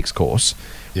in an ethics course,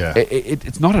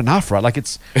 it's not enough, right? Like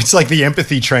it's like the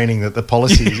empathy training that the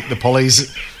police.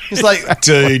 It's like,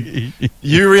 dude,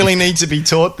 you really need to be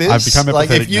taught this. I've become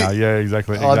empathetic now. Yeah,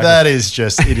 exactly. That is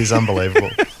it is unbelievable.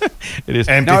 It is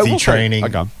empathy training.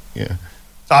 Yeah.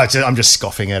 I'm just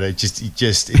scoffing at it. It's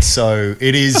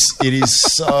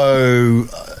so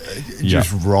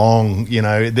just wrong. You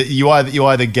know, you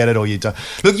either get it or you don't.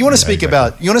 Look, you want to speak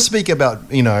about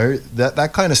that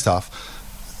kind of stuff.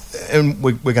 And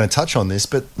we're going to touch on this,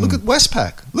 but look at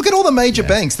Westpac. Look at all the major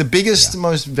banks, the biggest,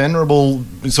 most venerable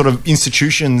sort of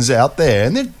institutions out there,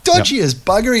 and they're dodgy as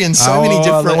buggery in so many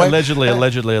different ways. Allegedly.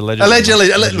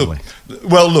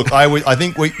 Look, I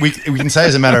think we can say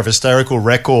as a matter of historical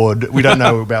record, we don't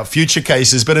know about future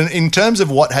cases, but in terms of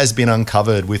what has been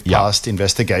uncovered with past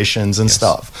investigations and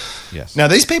stuff. Yes. Now,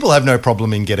 these people have no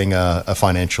problem in getting a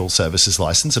financial services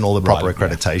license and all the proper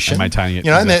accreditation, and maintaining it.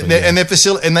 You know,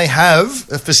 and they have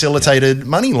facilitated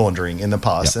money laundering in the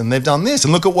past, and they've done this.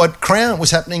 And look at what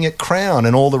was happening at Crown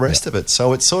and all the rest of it.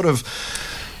 So it's sort of,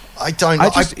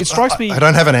 it strikes me. I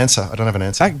don't have an answer. I do have an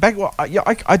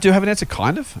answer,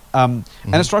 kind of. And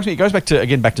it strikes me. It goes back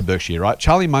to Berkshire, right?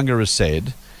 Charlie Munger has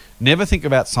said, never think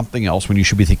about something else when you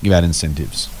should be thinking about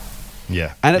incentives.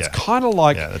 Yeah. And it's kind of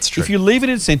like, that's true. If you leave an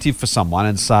incentive for someone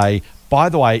and say, by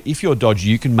the way, if you're dodgy,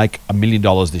 you can make $1 million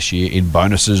this year in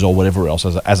bonuses or whatever else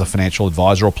as a financial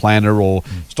advisor or planner or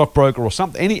stockbroker or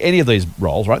something. Any of these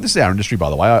roles, right? This is our industry, by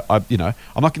the way. I'm never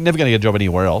going to get a job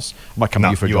anywhere else. I might come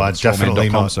to you for a job at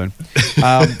strawman.com soon.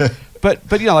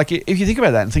 But like if you think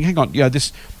about that and think, hang on,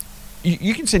 this,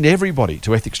 you can send everybody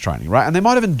to ethics training, right? And they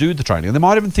might even do the training, and they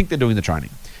might even think they're doing the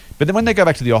training. But then when they go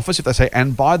back to the office, if they say,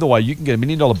 and by the way, you can get $1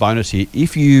 million bonus here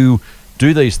if you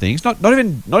do these things, not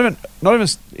even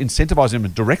incentivizing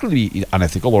them directly to be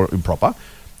unethical or improper.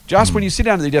 Just when you sit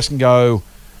down at the desk and go,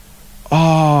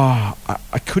 I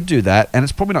could do that, and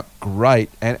it's probably not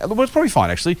great, and well, it's probably fine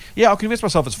actually. Yeah, I'll convince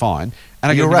myself it's fine,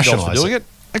 and I get $1 million for doing it.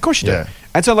 Of course you do.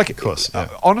 And so,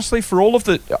 honestly, for all of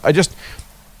the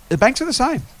banks are the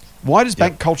same. Why does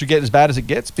bank culture get as bad as it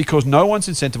gets? Because no one's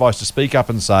incentivized to speak up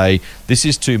and say, this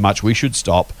is too much, we should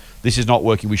stop, this is not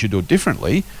working, we should do it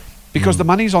differently. because the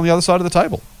money's on the other side of the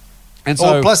table. And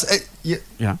so, plus,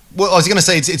 Well, I was going to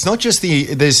say it's not just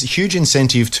there's huge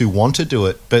incentive to want to do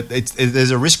it, but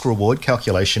there's a risk reward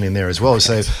calculation in there as well.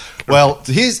 So, well,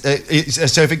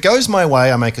 so if it goes my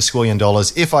way, I make $1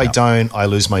 squillion. If I don't, I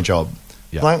lose my job.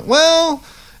 Yep. Like, well,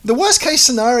 the worst case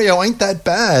scenario ain't that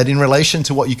bad in relation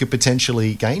to what you could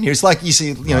potentially gain here. It's like you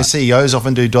see, CEOs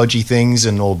often do dodgy things,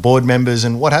 or board members,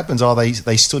 and what happens?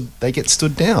 They get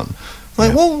stood down.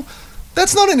 Like, well.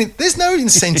 There's no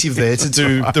incentive there to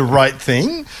do the right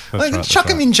thing. Chuck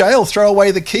them in jail, throw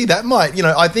away the key. That might,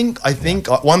 I think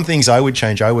one things I would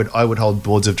change. I would hold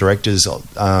boards of directors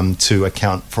to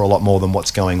account for a lot more than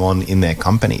what's going on in their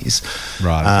companies.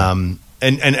 Right.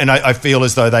 And I feel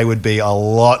as though they would be a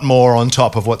lot more on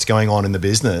top of what's going on in the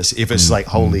business if it's I'm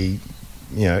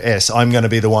going to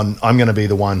be the one. I'm going to be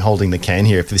the one holding the can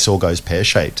here if this all goes pear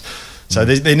shaped. So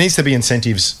there needs to be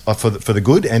incentives for the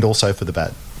good and also for the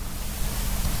bad.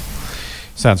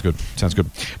 Sounds good,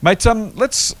 mate.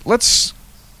 Let's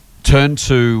turn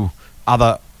to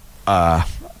other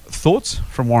thoughts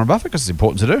from Warren Buffett, because it's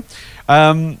important to do.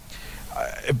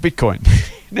 Bitcoin.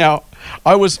 Now,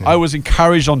 I was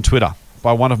encouraged on Twitter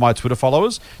by one of my Twitter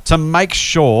followers to make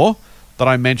sure that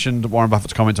I mentioned Warren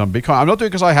Buffett's comments on Bitcoin. I'm not doing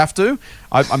it because I have to.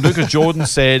 I'm doing it because Jordan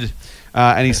said,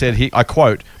 and he said, I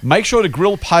quote, "Make sure to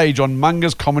grill Page on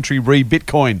Munger's commentary re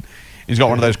Bitcoin." He's got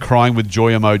one of those crying with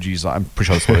joy emojis. I'm pretty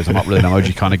sure that's what it is. I'm not really an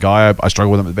emoji kind of guy. I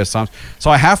struggle with them at the best times. So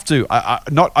I have to. I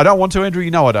don't want to, Andrew.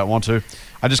 You know I don't want to.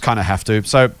 I just kind of have to.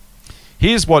 So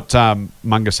here's what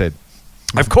Munger said.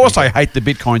 "Of course I hate the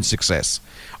Bitcoin success.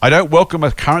 I don't welcome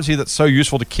a currency that's so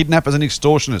useful to kidnappers and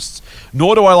extortionists.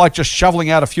 Nor do I like just shoveling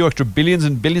out a few extra billions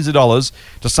and billions of dollars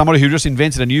to somebody who just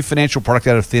invented a new financial product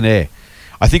out of thin air.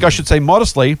 I think I should say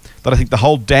modestly that I think the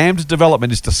whole damned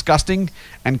development is disgusting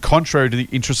and contrary to the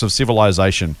interests of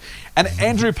civilization." And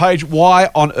Andrew Page, why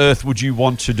on earth would you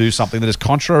want to do something that is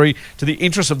contrary to the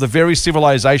interests of the very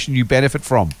civilization you benefit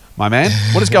from, my man?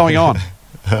 What is going on?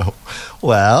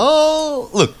 Well,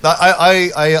 look,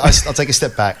 I'll take a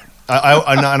step back.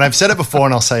 And I've said it before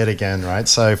and I'll say it again, right?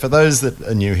 So for those that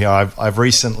are new here, I've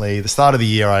recently, the start of the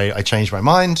year, I changed my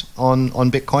mind on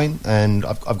Bitcoin, and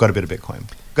I've got a bit of Bitcoin.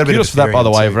 Kudos for that, by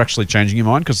the way, of actually changing your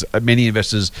mind, because many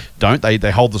investors don't.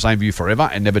 They hold the same view forever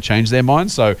and never change their mind.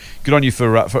 So good on you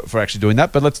for actually doing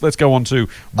that. But let's go on to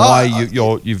why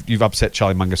you've upset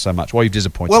Charlie Munger so much. Why you've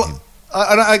disappointed him.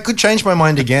 I could change my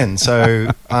mind again. So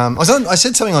I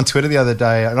said something on Twitter the other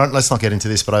day. Let's not get into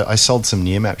this, but I sold some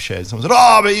Nearmap shares. Someone said,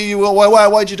 "Oh,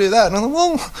 but why'd you do that?" And I thought,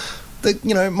 well,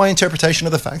 my interpretation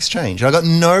of the facts change. I got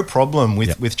no problem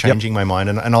with changing my mind,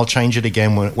 and I'll change it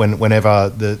again whenever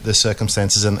the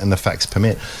circumstances and the facts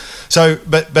permit. So,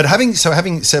 but having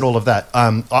said all of that,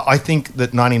 I think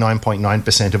that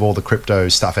 99.9% of all the crypto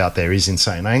stuff out there is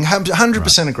insane. I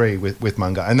 100% agree with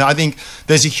Munger, and I think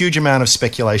there's a huge amount of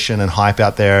speculation and hype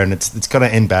out there, and it's going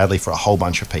to end badly for a whole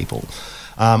bunch of people.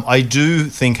 I do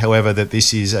think, however, that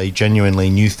this is a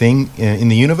genuinely new thing in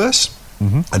the universe.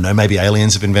 Mm-hmm. I know maybe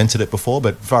aliens have invented it before,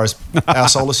 but as far as our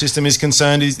solar system is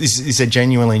concerned, this is a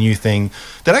genuinely new thing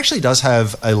that actually does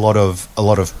have a lot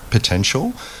of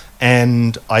potential.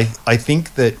 And I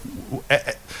think that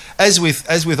as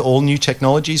with all new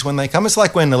technologies, when they come, it's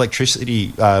like when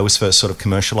electricity was first sort of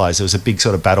commercialized. There was a big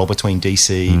sort of battle between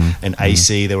DC and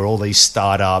AC. There were all these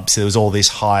startups. There was all this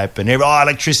hype, and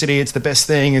electricity, it's the best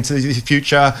thing. It's the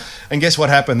future. And guess what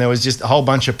happened? There was just a whole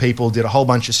bunch of people did a whole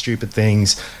bunch of stupid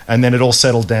things, and then it all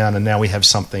settled down, and now we have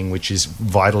something which is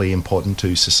vitally important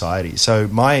to society. So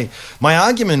my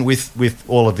argument with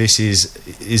all of this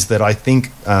is that I think.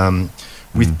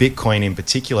 With Bitcoin in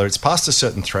particular, it's past a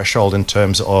certain threshold in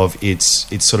terms of it's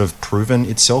sort of proven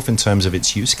itself in terms of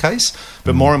its use case,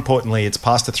 but more importantly, it's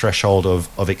past the threshold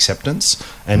of acceptance.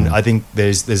 And I think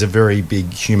there's a very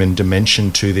big human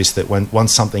dimension to this, that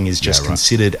once something is just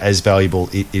considered as valuable,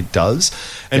 it does.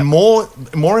 And more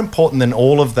important than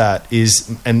all of that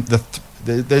is, and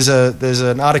there's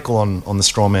an article on the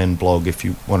Strawman blog if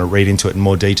you want to read into it in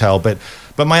more detail, but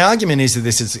my argument is that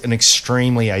this is an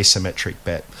extremely asymmetric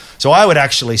bet. So I would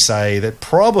actually say that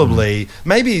probably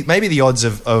maybe the odds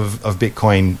of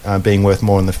Bitcoin being worth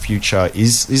more in the future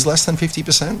is less than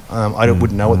 50%. I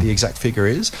wouldn't know what the exact figure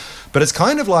is, but it's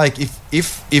kind of like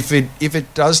if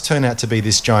it does turn out to be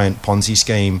this giant Ponzi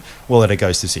scheme, well, it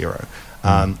goes to zero.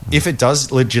 If it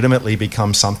does legitimately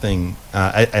become something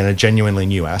and a genuinely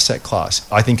new asset class,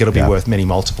 I think it'll be worth many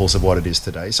multiples of what it is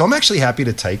today. So I'm actually happy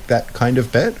to take that kind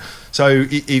of bet. So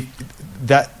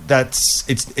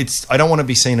that's I don't want to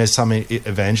be seen as some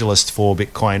evangelist for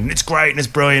Bitcoin. It's great and it's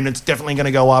brilliant. It's definitely going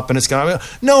to go up and it's going to...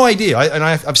 No idea.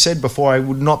 I've said before, I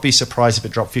would not be surprised if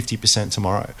it dropped 50%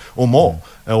 tomorrow or more.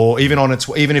 Or even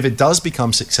if it does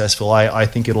become successful, I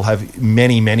think it'll have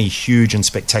many, many huge and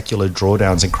spectacular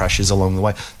drawdowns and crashes along the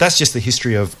way. That's just the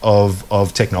history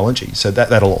of technology. So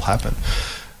that'll all happen.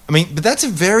 I mean, but that's a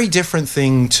very different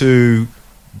thing to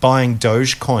buying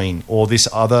Dogecoin or this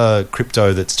other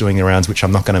crypto that's doing the rounds, which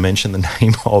I'm not going to mention the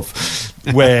name of,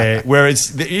 where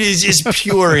it is just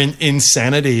pure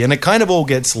insanity, and it kind of all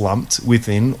gets lumped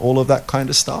within all of that kind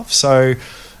of stuff. So,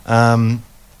 I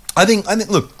think.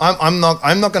 Look, I'm not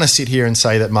going to sit here and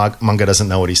say that Mark Munger doesn't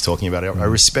know what he's talking about. I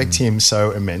respect him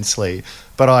so immensely,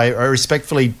 but I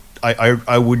respectfully,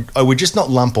 I would just not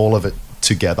lump all of it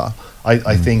together.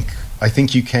 I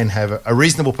think you can have a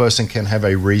reasonable person can have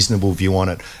a reasonable view on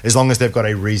it as long as they've got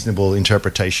a reasonable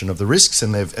interpretation of the risks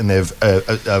and they've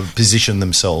positioned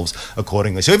themselves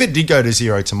accordingly. So if it did go to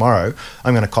zero tomorrow,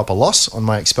 I'm going to cop a loss on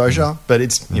my exposure, but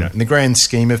it's in the grand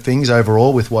scheme of things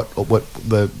overall with what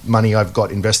the money I've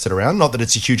got invested around, not that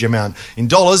it's a huge amount in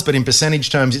dollars, but in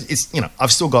percentage terms, it's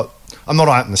I'm not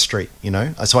out in the street,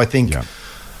 So I think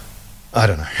I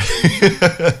don't know.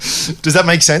 Does that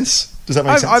make sense?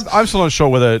 I'm still not sure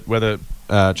whether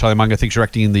Charlie Munger thinks you're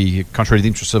acting in the contrary to the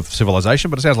interests of civilization,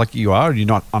 but it sounds like you are, and you're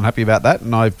not unhappy about that.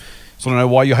 And I still don't know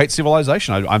why you hate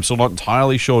civilization. I'm still not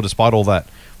entirely sure, despite all that,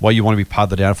 why you want to be part of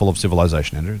the downfall of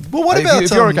civilization, Andrew. Well, what about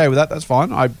if you're okay with that? That's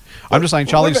fine. I'm just saying,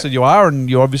 Charlie said you are, and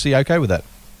you're obviously okay with that.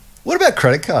 What about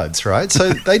credit cards? Right,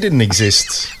 so they didn't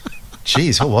exist.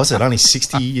 Geez, what was it? Only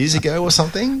 60 years ago or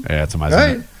something? Yeah, it's amazing.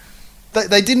 Right?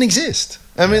 They didn't exist.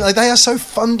 I mean, they are so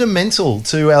fundamental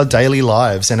to our daily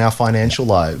lives and our financial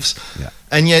lives. Yeah.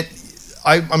 And yet,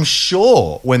 I'm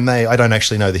sure when I don't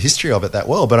actually know the history of it that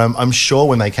well, but I'm sure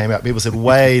when they came out, people said,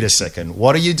 wait a second,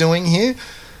 what are you doing here?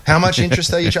 How much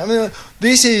interest are you charging? I mean,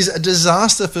 this is a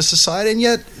disaster for society, and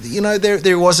yet,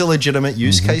 there was a legitimate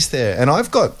use case there. And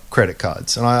I've got credit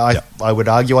cards, and I would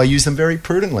argue I use them very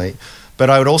prudently. But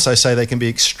I would also say they can be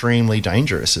extremely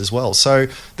dangerous as well. So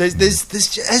there's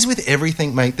as with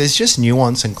everything, mate, there's just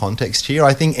nuance and context here.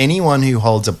 I think anyone who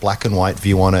holds a black and white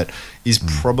view on it is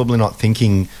probably not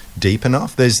thinking deep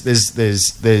enough. There's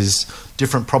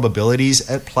different probabilities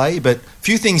at play, but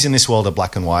few things in this world are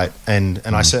black and white, and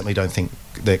I certainly don't think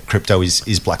that crypto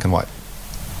is black and white.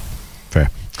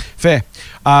 Fair.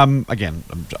 Again,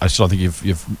 I still think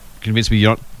you've convinced me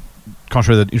you're not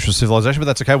contrary to the interest of civilization, but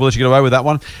that's okay. We'll let you get away with that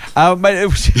one. Mate,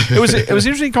 it was an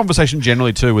interesting conversation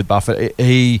generally too with Buffett.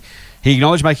 He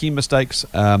acknowledged making mistakes.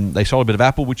 They sold a bit of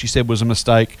Apple, which he said was a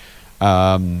mistake.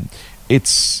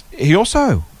 He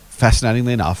also,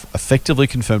 fascinatingly enough, effectively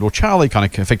confirmed, or Charlie kind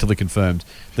of effectively confirmed,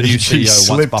 the new CEO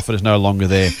once Buffett is no longer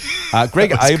there.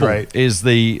 Greg Abel is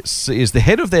the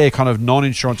head of their kind of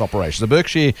non-insurance operations. The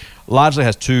Berkshire largely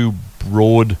has two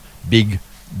broad, big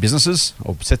businesses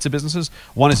or sets of businesses.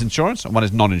 One is insurance and one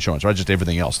is non-insurance, right? Just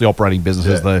everything else, the operating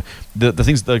businesses, the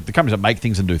things, the companies that make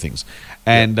things and do things.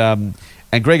 And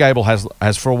Greg Abel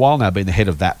has for a while now been the head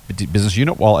of that business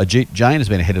unit, while Ajit Jain has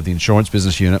been head of the insurance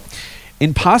business unit.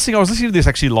 In passing, I was listening to this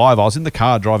actually live. I was in the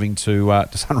car driving to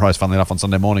Sunrise, funnily enough, on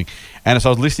Sunday morning, and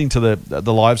so I was listening to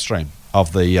the live stream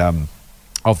of the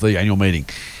annual meeting.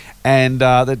 And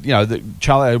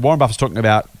Charlie Warren Buffett's talking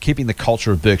about keeping the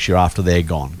culture of Berkshire after they're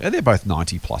gone. And they're both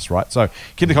 90 plus, right? So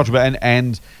keep the culture.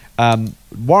 And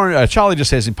Charlie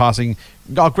just says in passing,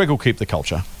 Greg will keep the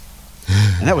culture,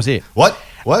 and that was it. What?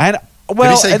 And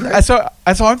so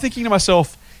I'm thinking to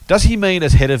myself, does he mean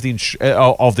as head of the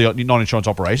non-insurance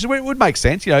operations? Well, it would make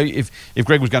sense, if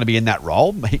Greg was going to be in that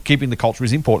role, keeping the culture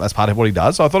is important. That's part of what he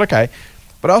does. So I thought, okay,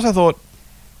 but I also thought,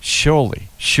 surely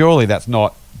that's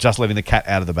not just leaving the cat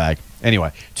out of the bag.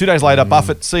 Anyway, 2 days later,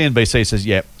 Buffett, CNBC says,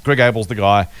 yeah, Greg Abel's the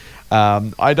guy.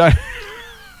 I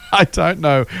don't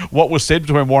know what was said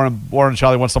between Warren and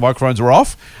Charlie once the microphones were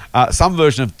off. Some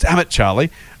version of, damn it,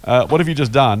 Charlie, what have you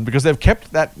just done? Because they've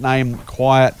kept that name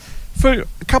quiet for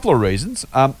a couple of reasons.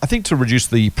 I think to reduce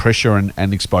the pressure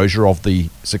and exposure of the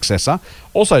successor.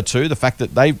 Also, too, the fact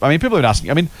that people have been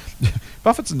asking,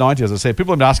 Buffett's 90, as I said,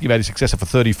 people have been asking about his successor for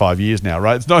 35 years now,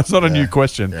 right? It's not a new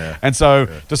question. Yeah. And so,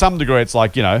 to some degree, it's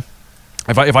like,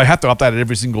 if I have to update it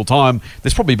every single time,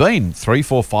 there's probably been 3,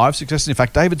 4, 5 successors. In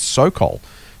fact, David Sokol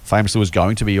famously was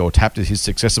going to be, or tapped as his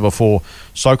successor before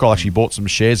Sokol actually bought some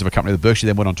shares of a company that Berkshire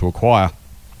then went on to acquire.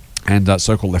 And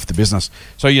Sokol left the business.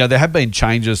 So, there have been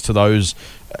changes to those,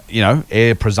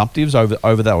 heir presumptives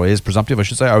over that, or heirs presumptive, I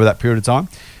should say, over that period of time.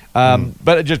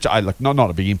 But it just, not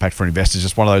a big impact for investors.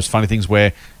 Just one of those funny things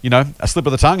where, a slip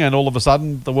of the tongue and all of a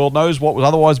sudden the world knows what was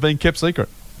otherwise being kept secret.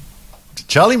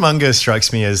 Charlie Munger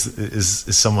strikes me as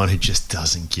someone who just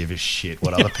doesn't give a shit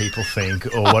what other people think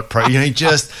or what he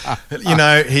just,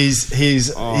 he's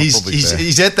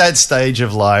at that stage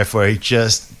of life where he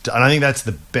just. And I think that's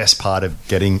the best part of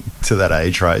getting to that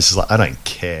age, right? It's just like, I don't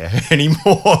care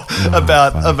anymore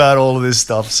about all of this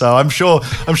stuff. So I'm sure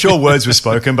words were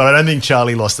spoken, but I don't think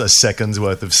Charlie lost a second's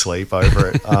worth of sleep over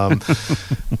it.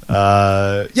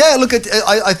 I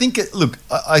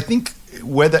think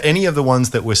whether any of the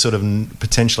ones that were sort of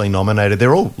potentially nominated,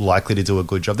 they're all likely to do a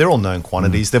good job. They're all known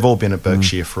quantities. They've all been at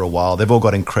Berkshire for a while. They've all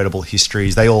got incredible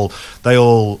histories. They all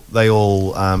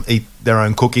eat their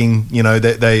own cooking.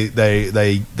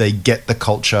 They get the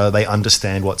culture. They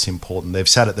understand what's important. They've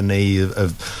sat at the knee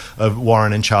of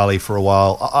Warren and Charlie for a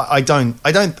while.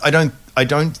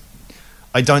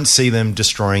 I don't see them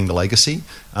destroying the legacy,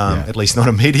 at least not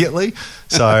immediately.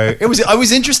 So it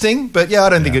was interesting, but I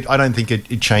don't think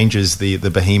it changes the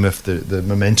behemoth, the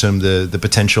momentum, the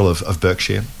potential of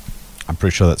Berkshire. I'm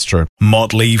pretty sure that's true.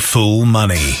 Motley Fool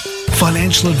Money.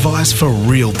 Financial advice for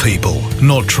real people,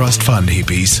 not trust fund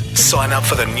hippies. Sign up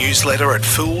for the newsletter at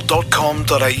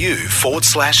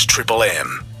fool.com.au/Triple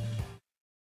M.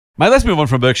 Mate, let's move on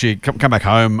from Berkshire, come back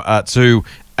home to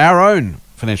our own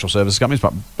financial services companies,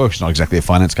 but Berkshire's not exactly a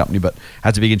finance company, but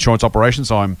has a big insurance operation,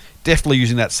 so I'm definitely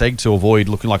using that seg to avoid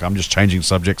looking like I'm just changing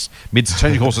subjects,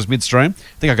 changing horses midstream.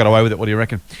 I think I got away with it. What do you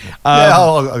reckon?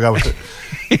 I'll go with it.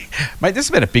 Mate, this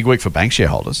has been a big week for bank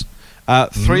shareholders.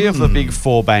 Three of the big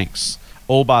four banks,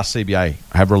 all bar CBA,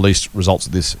 have released results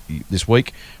this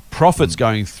week. Profits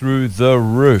going through the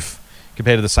roof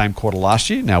compared to the same quarter last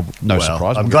year. Now,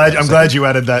 surprise. I'm glad you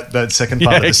added that second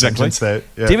part of the sentence there.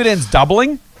 Yeah. Dividends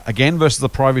doubling again versus the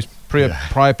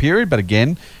prior period, but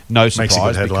again, no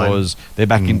surprise because they're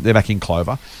back in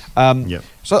clover.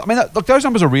 So I mean, look, those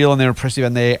numbers are real and they're impressive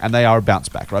and they are a bounce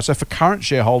back, right? So for current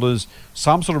shareholders,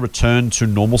 some sort of return to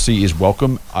normalcy is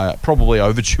welcome. Probably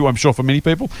overdue, I'm sure, for many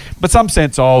people, but some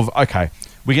sense of okay,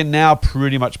 we can now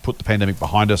pretty much put the pandemic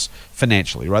behind us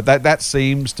financially, right? That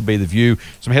seems to be the view.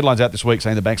 Some headlines out this week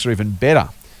saying the banks are even better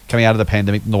coming out of the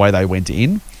pandemic than the way they went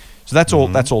in. So that's all.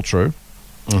 That's all true.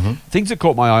 Mm-hmm. Things that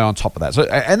caught my eye on top of that. So,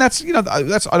 and that's I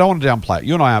don't want to downplay it.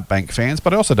 You and I aren't bank fans,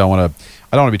 but I also don't want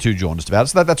to be too jaundiced about it.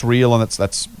 So that's real and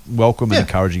that's welcome and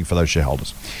encouraging for those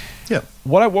shareholders. Yeah.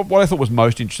 What I thought was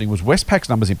most interesting was Westpac's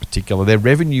numbers in particular. Their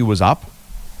revenue was up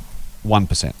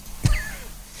 1%,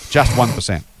 just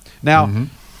 1%. Now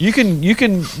you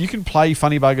can play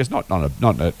funny buggers, not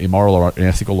an immoral or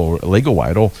unethical or illegal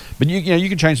way at all, but you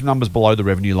can change some numbers below the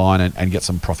revenue line and get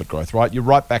some profit growth, right? You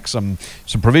write back some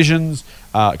provisions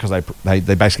because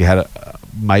they basically had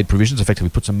made provisions, effectively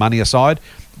put some money aside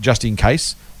just in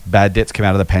case bad debts come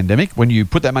out of the pandemic. When you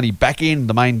put that money back in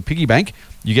the main piggy bank,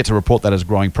 you get to report that as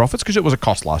growing profits because it was a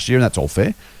cost last year and that's all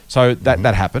fair. So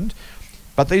that happened,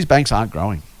 but these banks aren't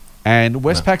growing. And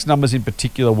Westpac's numbers in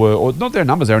particular were, or not their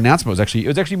numbers, their announcement was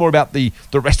actually more about the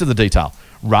rest of the detail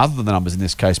rather than the numbers in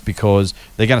this case because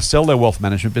they're going to sell their wealth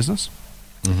management business.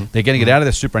 They're getting it out of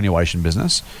their superannuation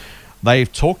business.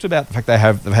 They've talked about the fact they've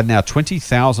had now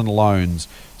 20,000 loans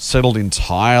settled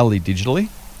entirely digitally.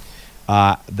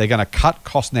 They're going to cut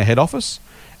costs in their head office.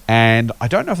 And I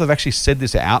don't know if they've actually said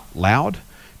this out loud,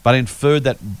 but inferred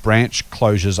that branch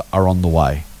closures are on the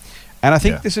way. And I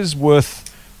think this is worth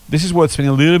spending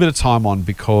a little bit of time on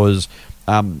because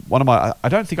I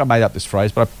don't think I made up this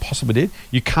phrase, but I possibly did.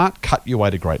 You can't cut your way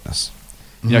to greatness.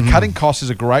 Cutting costs is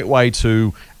a great way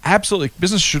to absolutely,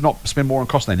 business should not spend more on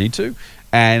costs than they need to.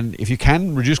 And if you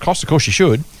can reduce costs, of course you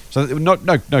should. So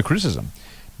no criticism.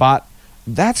 But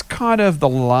that's kind of the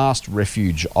last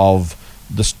refuge of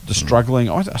the struggling.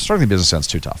 A struggling business sounds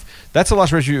too tough. That's the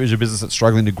last refuge of a business that's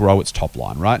struggling to grow its top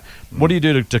line, right? What do you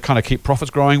do to kind of keep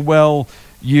profits growing? Well,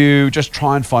 you just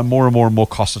try and find more and more and more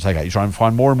costs to take out. You try and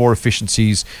find more and more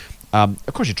efficiencies.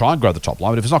 Of course, you try and grow the top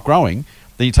line, but if it's not growing,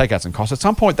 then you take out some costs. At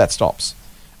some point, that stops.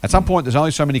 At some point, there's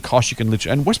only so many costs you can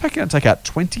literally... And Westpac can take out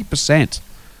 20%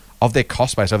 of their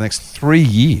cost base over the next 3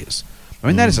 years. I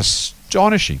mean, that is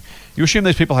astonishing. You assume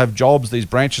these people have jobs, these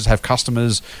branches have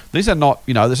customers. These are not,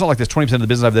 it's not like there's 20% of the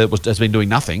business over there that has been doing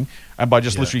nothing. And by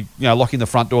just literally, locking the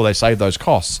front door, they save those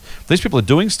costs. These people are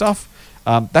doing stuff.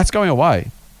 That's going away.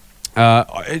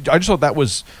 I just thought that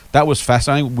was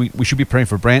fascinating. We should be preparing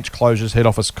for branch closures, head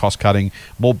office cost cutting,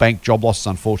 more bank job losses,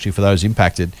 unfortunately, for those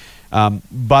impacted.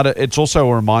 But it's also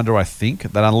a reminder, I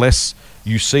think, that unless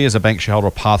you see as a bank shareholder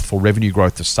a path for revenue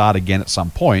growth to start again at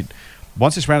some point,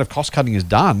 once this round of cost cutting is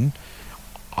done,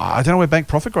 I don't know where bank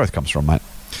profit growth comes from, mate.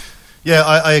 Yeah,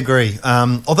 I agree.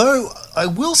 Although I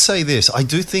will say this, I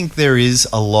do think there is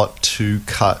a lot to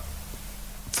cut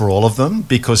for all of them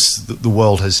because the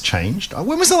world has changed.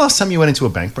 When was the last time you went into a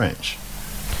bank branch?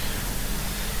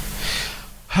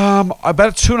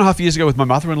 About 2.5 years ago with my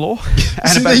mother-in-law,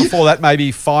 and about before that,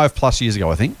 maybe 5+ years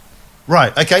ago, I think.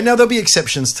 Right. Okay. Now, there'll be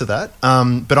exceptions to that,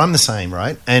 but I'm the same,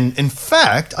 right? And in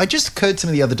fact, it just occurred to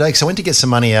me the other day, because I went to get some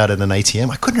money out at an ATM.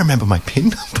 I couldn't remember my PIN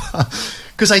number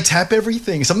because I tap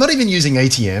everything. So I'm not even using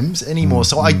ATMs anymore.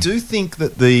 So I do think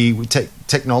that the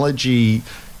technology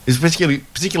is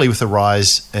particularly with the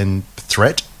rise and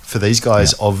threat for these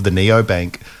guys of the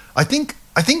neobank. I think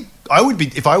I would be,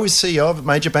 if I was CEO of a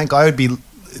major bank, I would be,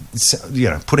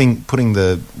 putting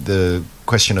the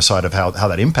question aside of how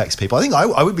that impacts people. I think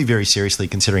I would be very seriously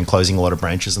considering closing a lot of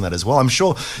branches and that as well. I'm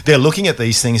sure they're looking at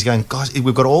these things going, gosh,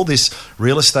 we've got all this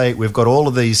real estate, we've got all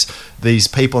of these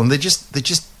people, and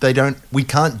we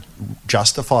can't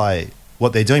justify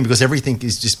what they're doing because everything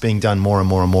is just being done more and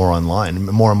more and more online,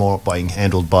 more and more being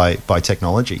handled by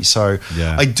technology. So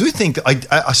I do think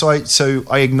that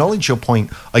I acknowledge your point.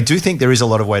 I do think there is a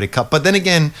lot of way to cut, but then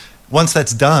again, once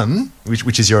that's done,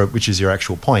 which is your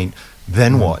actual point,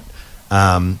 then what?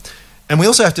 And we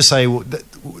also have to say,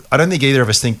 I don't think either of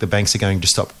us think the banks are going to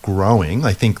stop growing.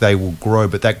 I think they will grow,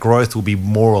 but that growth will be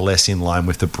more or less in line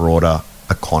with the broader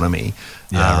economy.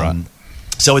 Right.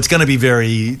 So it's going to be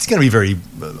very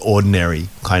ordinary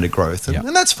kind of growth,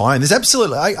 and that's fine. There's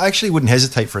absolutely, I actually wouldn't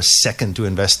hesitate for a second to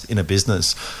invest in a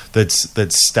business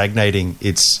that's stagnating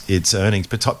its earnings,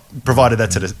 but provided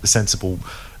that's at a sensible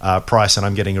price, and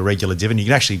I'm getting a regular dividend. You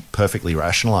can actually perfectly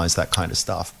rationalize that kind of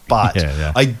stuff. But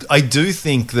I do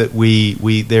think that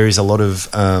there is a lot of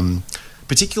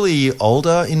particularly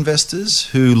older investors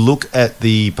who look at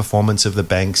the performance of the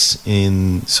banks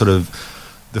in sort of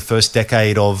the first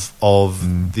decade of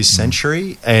this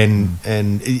century, and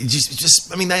it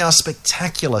just I mean, they are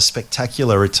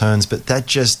spectacular returns, but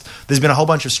there's been a whole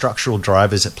bunch of structural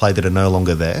drivers at play that are no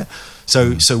longer there.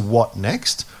 So what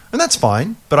next? And that's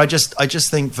fine, but I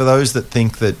just think for those that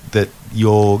think that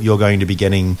you're going to be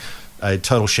getting a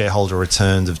total shareholder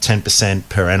returns of 10%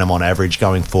 per annum on average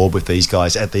going forward with these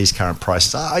guys at these current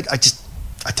prices, I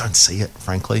don't see it.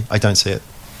 Frankly, I don't see it.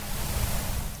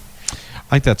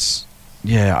 I think that's.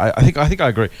 Yeah, I think I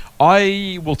agree.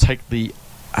 I will take the.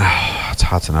 It's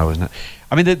hard to know, isn't it?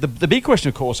 I mean, the big question,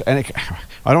 of course, and I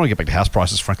don't want to get back to house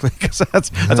prices, frankly, because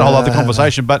that's a whole other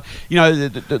conversation. But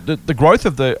the growth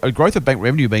of bank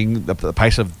revenue being the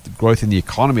pace of growth in the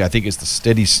economy, I think, is the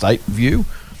steady state view.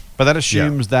 But that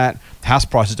assumes that house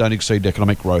prices don't exceed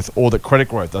economic growth, or that credit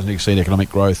growth doesn't exceed economic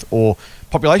growth, or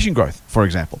population growth, for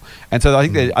example. And so I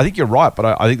think you're right,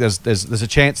 but I think there's a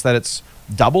chance that it's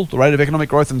double the rate of economic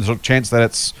growth, and there's a chance that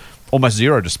it's almost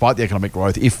zero despite the economic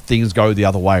growth if things go the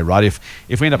other way, right?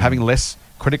 If we end up having less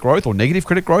credit growth or negative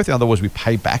credit growth, in other words, we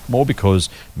pay back more because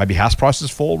maybe house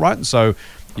prices fall, right? And so,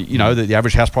 the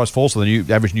average house price falls, so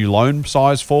the average new loan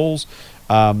size falls.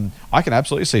 I can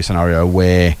absolutely see a scenario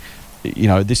where,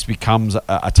 this becomes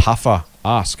a tougher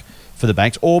ask for the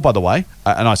banks, or, by the way,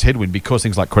 a nice headwind because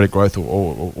things like credit growth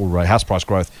or house price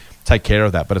growth take care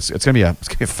of that. But it's going to be a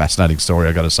fascinating story,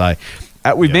 I've got to say.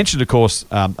 We've mentioned, of course,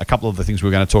 a couple of the things we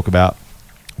were going to talk about.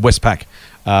 Westpac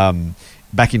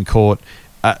back in court.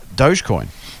 Dogecoin.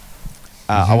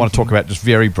 I want to talk about just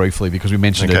very briefly because we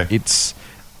mentioned it.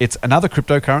 It's another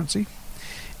cryptocurrency.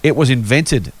 It was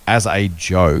invented as a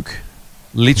joke,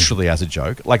 literally as a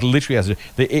joke. Like literally as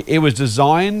it was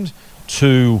designed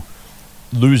to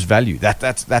lose value.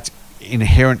 That's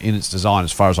inherent in its design,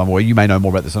 as far as I'm aware. You may know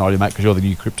more about this than I do, mate, because you're the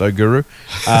new crypto guru.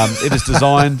 It is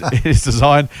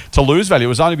designed to lose value. It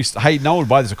was only no one would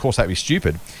buy this. Of course, that'd be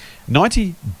stupid.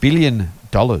 $90 billion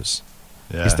is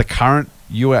the current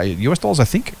US dollars. I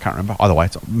think, I can't remember. Either way,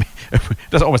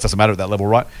 it almost doesn't matter at that level,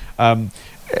 right?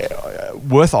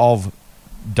 Worth of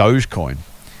Dogecoin,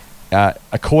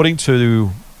 according to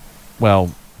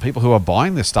people who are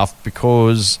buying this stuff,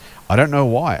 because I don't know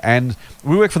why. And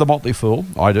we work for the Motley Fool.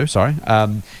 I do, sorry.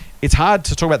 It's hard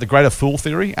to talk about the greater fool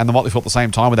theory and the Motley Fool at the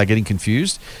same time without getting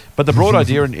confused. But the broad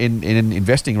idea in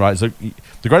investing, right, is that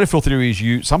the greater fool theory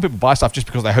is some people buy stuff just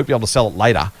because they hope you're able to sell it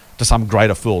later to some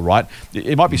greater fool, right?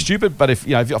 It might be stupid, but if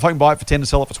I can buy it for 10 to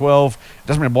sell it for 12, it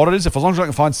doesn't matter what it is. As long as I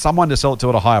can find someone to sell it to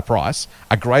at a higher price,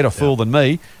 a greater fool than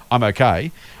me, I'm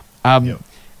okay.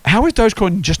 How is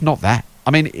Dogecoin just not that? I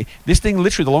mean, this thing,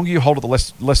 literally, the longer you hold it, the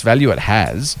less value it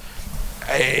has.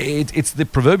 It's the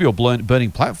proverbial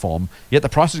burning platform, yet the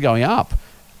price is going up.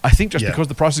 I think just because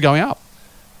the price is going up.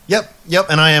 Yep,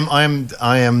 and I am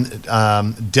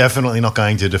definitely not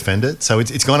going to defend it. So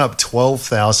it's gone up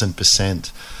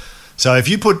 12,000%. So if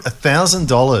you put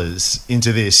 $1,000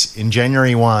 into this in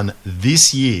January 1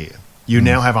 this year, you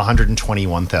now have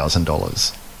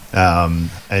 $121,000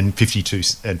 and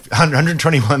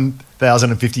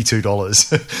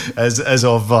 $121,052 as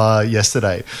of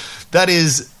yesterday.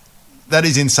 that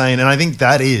is insane, and I think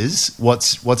that is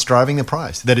what's driving the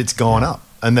price. That it's gone up,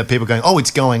 and that people are going, "Oh,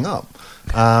 it's going up."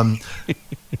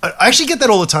 I actually get that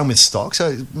all the time with stocks.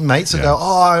 So mates will go,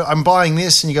 "Oh, I'm buying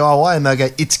this," and you go, "Oh, why?" And they go,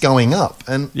 "It's going up."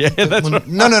 And that's right.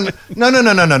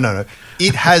 No.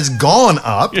 It has gone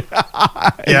up. Yeah,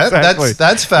 Exactly.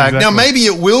 that's fact. Exactly. Now maybe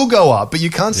it will go up, but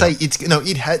you can't say it's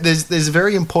there's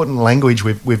very important language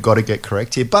we've got to get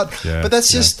correct here. But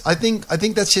that's just I think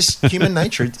that's just human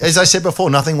nature. As I said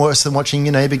before, nothing worse than watching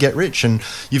your neighbor get rich, and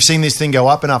you've seen this thing go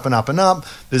up and up and up and up.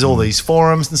 There's all these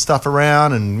forums and stuff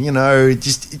around, and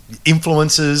just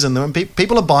influencers, and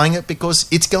people are buying it because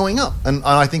it's going up. And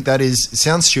I think that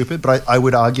sounds stupid, but I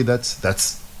would argue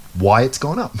that's why it's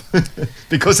gone up.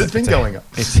 Because it's been going up.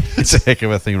 It's a heck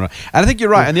of a thing, right? And I think you're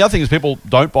right. And the other thing is people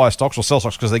don't buy stocks or sell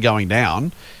stocks because they're going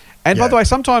down. And by the way,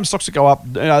 sometimes stocks that go up,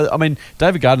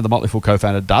 David Gardner, the Motley Fool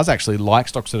co-founder, does actually like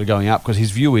stocks that are going up because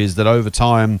his view is that over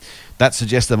time, that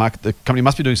suggests the company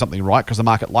must be doing something right because the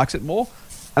market likes it more.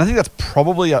 And I think that's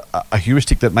probably a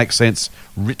heuristic that makes sense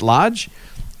writ large.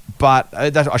 But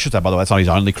I should say, by the way, that's not his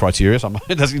only criteria. So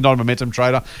he's not a momentum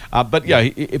trader. But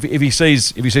if he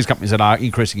sees companies that are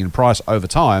increasing in price over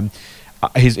time,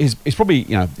 he's probably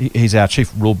he's our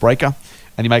chief rule breaker,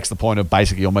 and he makes the point of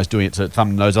basically almost doing it to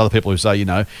thumb those other people who say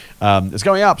it's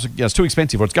going up, so, it's too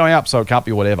expensive, or it's going up, so it can't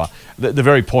be whatever. The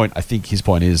very point, I think his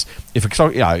point is, if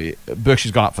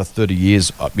Berkshire's gone up for 30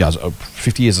 years,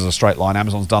 50 years as a straight line.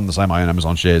 Amazon's done the same. I own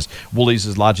Amazon shares. Woolies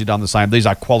has largely done the same. These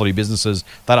are quality businesses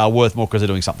that are worth more because they're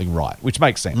doing something right, which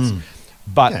makes sense.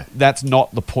 But that's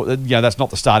not the point. That's not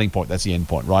the starting point. That's the end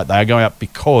point, right? They are going up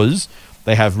because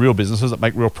they have real businesses that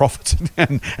make real profits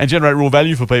and generate real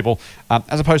value for people,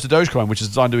 as opposed to Dogecoin, which is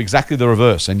designed to do exactly the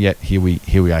reverse. And yet here we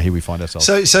find ourselves.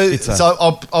 So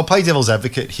I'll play devil's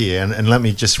advocate here, and let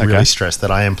me just really stress that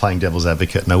I am playing devil's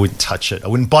advocate, and I wouldn't touch it. I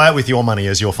wouldn't buy it with your money,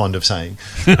 as you're fond of saying.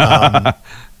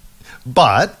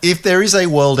 But if there is a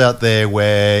world out there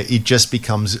where it just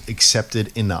becomes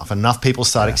accepted enough people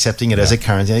start accepting it as a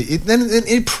currency, then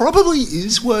it probably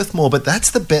is worth more. But that's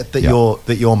the bet that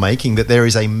you're making, that there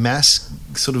is a mass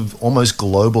sort of almost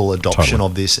global adoption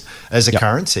of this as a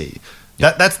currency.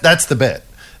 That's the bet.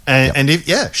 And if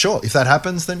that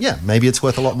happens, then maybe it's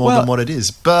worth a lot more than what it is.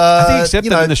 But I think except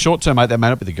that in the short term, mate, that may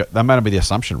not be the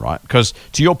assumption, right? Because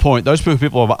to your point, those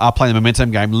people are playing the momentum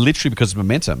game literally because of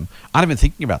momentum. Aren't even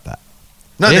thinking about that.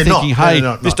 No, they're they're thinking,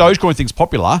 not. hey, this Dogecoin thing's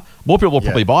popular. More people will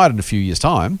probably buy it in a few years'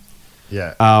 time.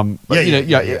 I mean,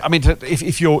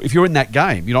 if you're in that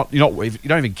game, you don't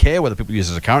even care whether people use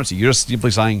it as a currency. You're just simply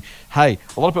saying, hey,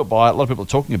 a lot of people buy it. A lot of people are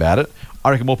talking about it.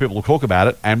 I reckon more people will talk about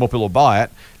it, and more people will buy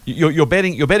it. You're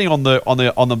betting on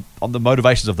the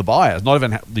motivations of the buyers, not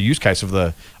even the use case of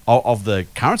the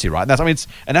currency, right? And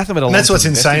that's what's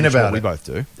insane about it. We both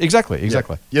do exactly.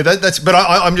 Yeah, that's. But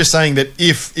I'm just saying that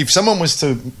if someone was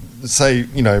to say,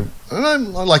 and I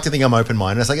like to think I'm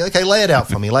open-minded, it's like, okay, lay it out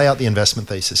for me, lay out the investment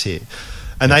thesis here.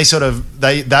 And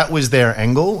that was their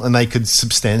angle, and they could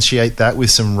substantiate that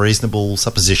with some reasonable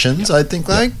suppositions. I think,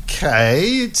 okay,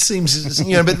 it seems,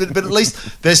 but at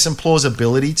least there's some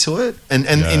plausibility to it. And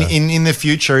in the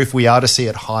future, if we are to see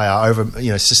it higher over,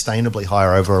 sustainably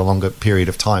higher over a longer period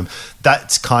of time,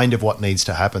 that's kind of what needs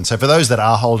to happen. So for those that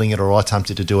are holding it or are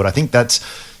tempted to do it, I think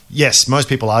yes, most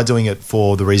people are doing it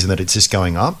for the reason that it's just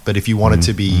going up. But if you wanted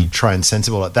to be try and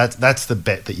sensible, that's the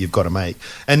bet that you've got to make.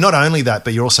 And not only that,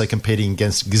 but you're also competing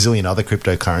against a gazillion other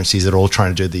cryptocurrencies that are all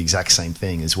trying to do the exact same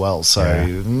thing as well. So,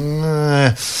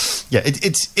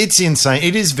 it's insane.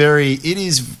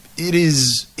 It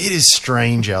is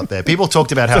strange out there. People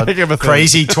talked about how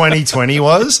crazy 2020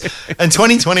 was, and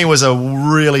 2020 was a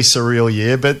really surreal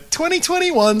year, but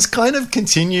 2021's kind of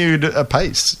continued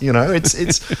apace.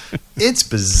 It's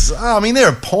bizarre. I mean, there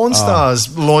are porn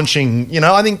stars launching.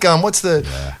 I think what's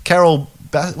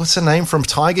her name from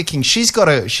Tiger King? She's got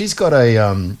a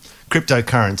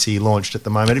cryptocurrency launched at the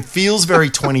moment. It feels very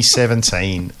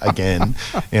 2017 again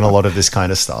in a lot of this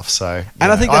kind of stuff. So,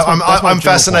 and I think I'm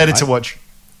fascinated to watch.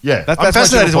 Yeah, I'm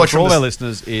fascinated to watch for all our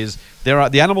listeners. Is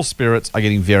the animal spirits are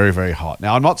getting very, very hot.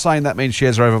 Now, I'm not saying that means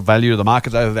shares are overvalued or the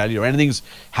market's overvalued or anything's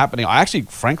happening. I actually,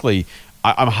 frankly,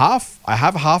 I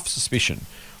have a half suspicion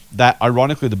that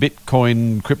ironically the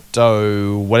Bitcoin,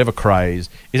 crypto, whatever craze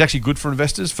is actually good for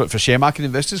investors, for share market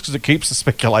investors, because it keeps the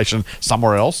speculation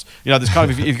somewhere else. There's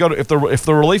kind of if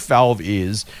the relief valve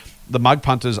is the mug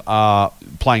punters are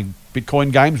playing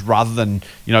Bitcoin games rather than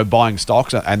buying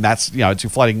stocks, and that's it's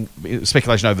inflating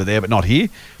speculation over there but not here,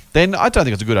 then I don't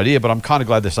think it's a good idea. But I'm kind of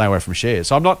glad they're staying away from shares.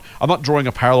 So I'm not drawing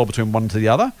a parallel between one to the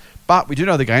other. But we do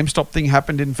know the GameStop thing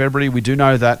happened in February. We do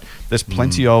know that there's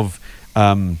plenty of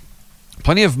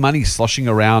money sloshing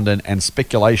around and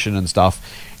speculation and stuff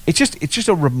it's just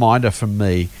a reminder for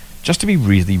me just to be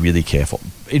really, really careful.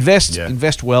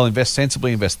 Invest well, invest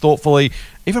sensibly, invest thoughtfully.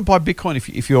 Even buy Bitcoin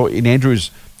if you're in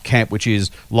Andrew's camp, which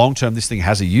is long-term, this thing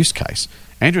has a use case.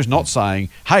 Andrew's not saying,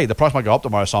 hey, the price might go up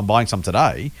tomorrow, so I'm buying some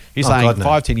today. He's saying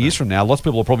 5-10 years from now, lots of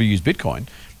people will probably use Bitcoin.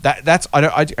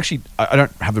 I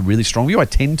don't have a really strong view. I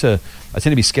tend to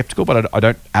be skeptical, but I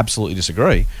don't absolutely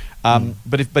disagree.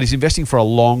 But he's investing for a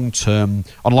long-term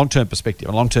perspective,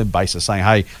 on a long-term basis, saying,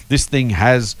 hey, this thing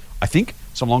has, I think,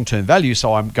 some long-term value,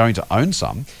 so I'm going to own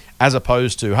some, as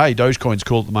opposed to, hey, Dogecoin's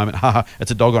cool at the moment.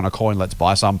 It's a dog on a coin. Let's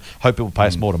buy some. Hope people pay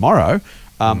us more tomorrow.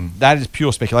 That is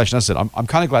pure speculation. As I said, I'm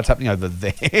kind of glad it's happening over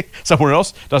there. Somewhere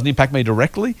else doesn't impact me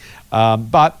directly.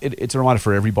 But it's a reminder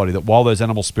for everybody that while those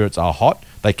animal spirits are hot,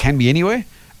 they can be anywhere.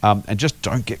 And just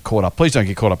don't get caught up. Please don't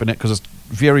get caught up in it, because it's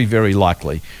very, very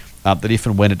likely that if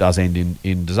and when it does end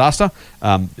in disaster,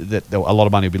 that a lot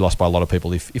of money will be lost by a lot of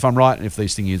people. If I'm right, and if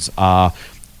these things are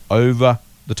over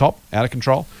the top, out of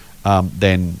control,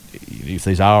 then if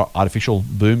these are artificial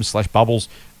booms / bubbles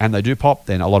and they do pop,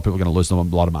 then a lot of people are going to lose them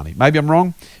a lot of money. Maybe I'm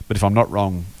wrong, but if I'm not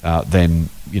wrong, then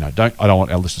I don't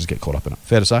want our listeners to get caught up in it.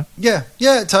 Fair to say? Yeah,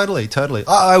 totally.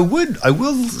 I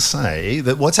will say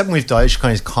that what's happened with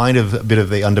Dogecoin is kind of a bit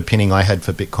of the underpinning I had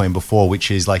for Bitcoin before,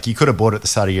 which is like you could have bought it at the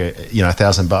start of your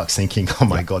 $1,000 thinking, oh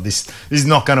my god, this is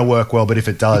not going to work well, but if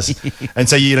it does, and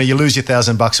so you lose your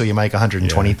 $1,000 or you make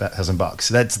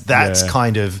 $120,000. That's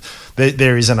kind of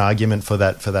there is an argument for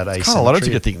that asymmetry. It's kind of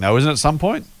logical thing though, isn't it? At some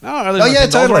point,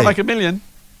 totally. Make $1 million.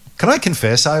 Can I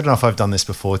confess? I don't know if I've done this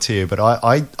before to you, but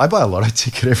I buy a lotto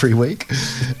ticket every week.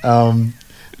 You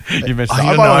mentioned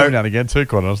I buy one every now and again too,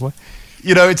 quite honestly.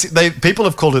 People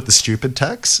have called it the stupid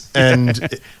tax, and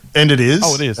it is.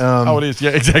 Oh, it is. It is.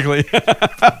 Yeah, exactly.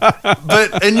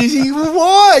 And you think, well,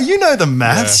 why? You know the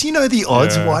maths. You know the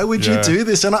odds. Why would you do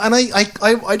this? And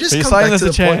I just come back to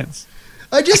the point.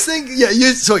 I just think,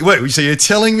 so you're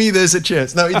telling me there's a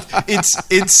chance? No, it's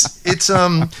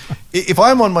if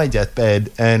I'm on my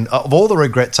deathbed, and of all the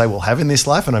regrets I will have in this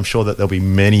life, and I'm sure that there'll be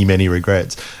many, many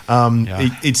regrets,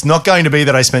 it's not going to be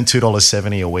that I spent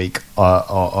 $2.70 a week.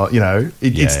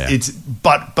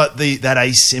 That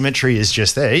asymmetry is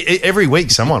just there. Every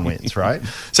week someone wins, right?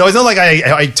 So it's not like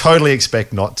I totally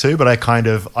expect not to, but I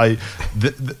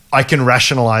can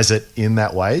rationalize it in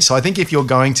that way. So I think if you're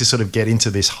going to sort of get into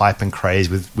this hype and craze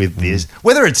with this,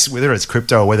 whether it's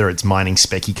crypto or whether it's mining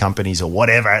specky companies or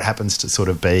whatever it happens to sort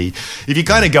of be, if you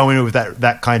kind of go in with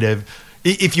that kind of,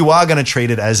 if you are going to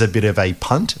treat it as a bit of a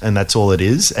punt and that's all it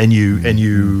is, and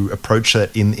you approach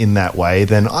it in that way,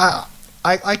 then I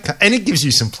and it gives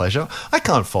you some pleasure. I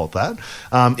can't fault that.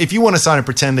 If you want to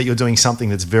pretend that you're doing something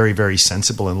that's very, very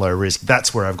sensible and low risk,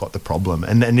 that's where I've got the problem.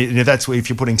 And that's where, if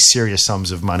you're putting serious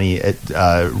sums of money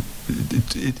at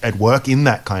work in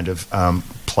that kind of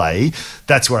play,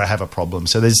 that's where I have a problem.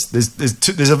 So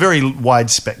there's a very wide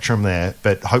spectrum there,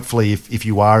 but hopefully if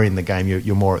you are in the game,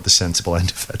 you're more at the sensible end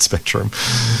of that spectrum.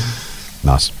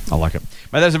 Nice. I like it.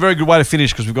 Mate, that's a very good way to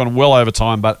finish, because we've gone well over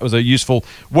time, but it was a useful,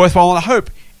 worthwhile, and I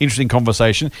hope interesting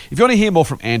conversation. If you want to hear more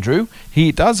from Andrew, he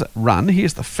is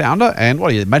the founder and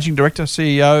managing director,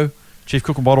 CEO, chief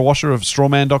cook and bottle washer of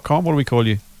strawman.com. What do we call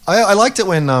you? I liked it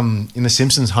when in The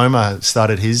Simpsons, Homer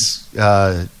started his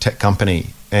tech company,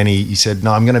 and he said,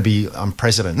 "No, I'm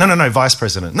president. No, vice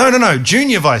president. No,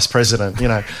 junior vice president.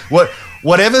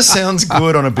 Whatever sounds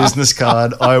good on a business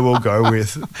card, I will go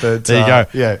with." But, there you go.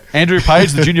 Yeah. Andrew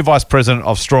Page, the junior vice president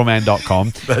of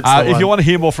strawman.com. If you want to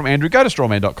hear more from Andrew, go to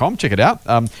strawman.com. Check it out.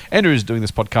 Andrew is doing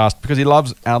this podcast because he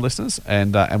loves our listeners,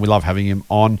 and we love having him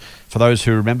on. For those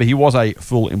who remember, he was a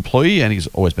full employee, and he's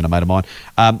always been a mate of mine.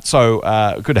 So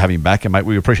good to have him back, and mate,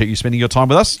 we appreciate you spending your time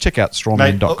with us. Check out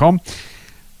strawman.com.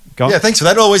 Yeah, thanks for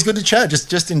that. Always good to chat.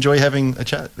 Just enjoy having a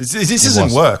chat. This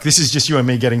isn't work. This is just you and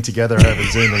me getting together over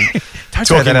Zoom and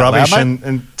talking rubbish.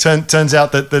 And turns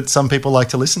out that some people like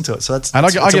to listen to it. So that's I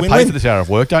get paid for this hour of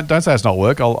work. Don't say it's not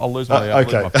work. I'll lose my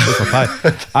okay. lose my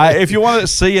pay. If you want to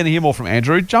see and hear more from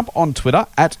Andrew, jump on Twitter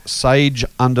at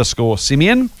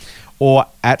 @sage_Simeon or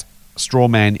at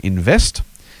strawmaninvest.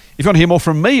 If you want to hear more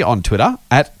from me on Twitter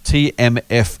at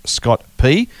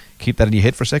TMFScottP, keep that in your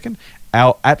head for a second.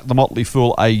 Our at The Motley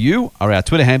Fool AU are our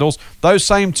Twitter handles. Those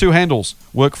same two handles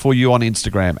work for you on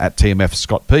Instagram at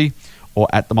TMFScottP or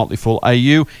at The Motley Fool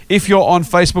AU. If you're on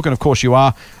Facebook, and of course you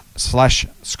are,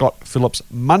 /Scott Phillips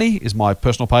Money is my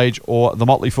personal page, or The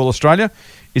Motley Fool Australia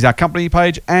is our company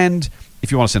page. And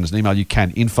if you want to send us an email, you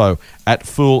can,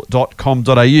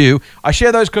 info@fool.com.au. I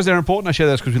share those because they're important. I share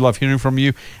those because we love hearing from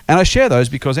you. And I share those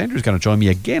because Andrew's going to join me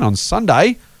again on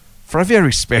Sunday for a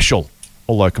very special,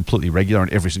 although completely regular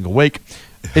and every single week,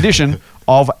 edition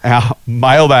of our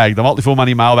mailbag. The Motley Fool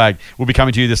Money mailbag will be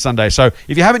coming to you this Sunday. So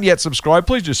if you haven't yet subscribed,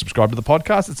 please do subscribe to the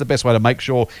podcast. It's the best way to make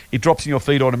sure it drops in your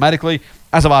feed automatically.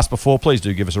 As I've asked before, please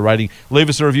do give us a rating. Leave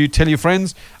us a review. Tell your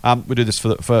friends. We do this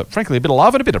for frankly, a bit of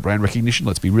love and a bit of brand recognition,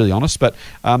 let's be really honest. But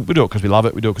we do it because we love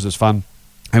it. We do it because it's fun.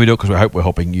 And we do it because we hope we're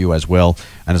helping you as well.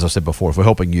 And as I said before, if we're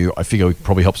helping you, I figure we can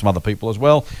probably help some other people as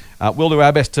well. We'll do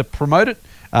our best to promote it.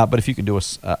 But if you can do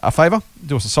us a favour,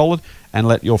 do us a solid, and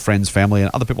let your friends, family,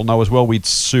 and other people know as well, we'd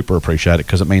super appreciate it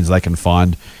because it means they can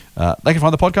find the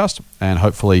podcast and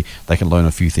hopefully they can learn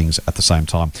a few things at the same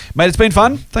time. Mate, it's been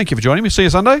fun. Thank you for joining me. See you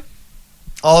Sunday.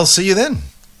 I'll see you then.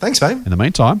 Thanks, mate. In the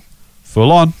meantime,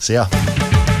 full on. See ya.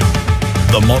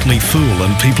 The Motley Fool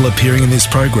and people appearing in this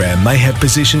program may have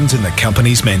positions in the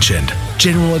companies mentioned.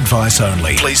 General advice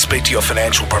only. Please speak to your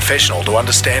financial professional to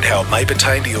understand how it may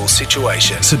pertain to your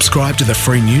situation. Subscribe to the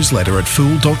free newsletter at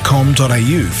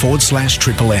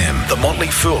fool.com.au/MMM. The Motley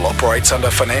Fool operates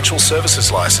under Financial Services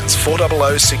Licence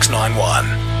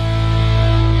 400691.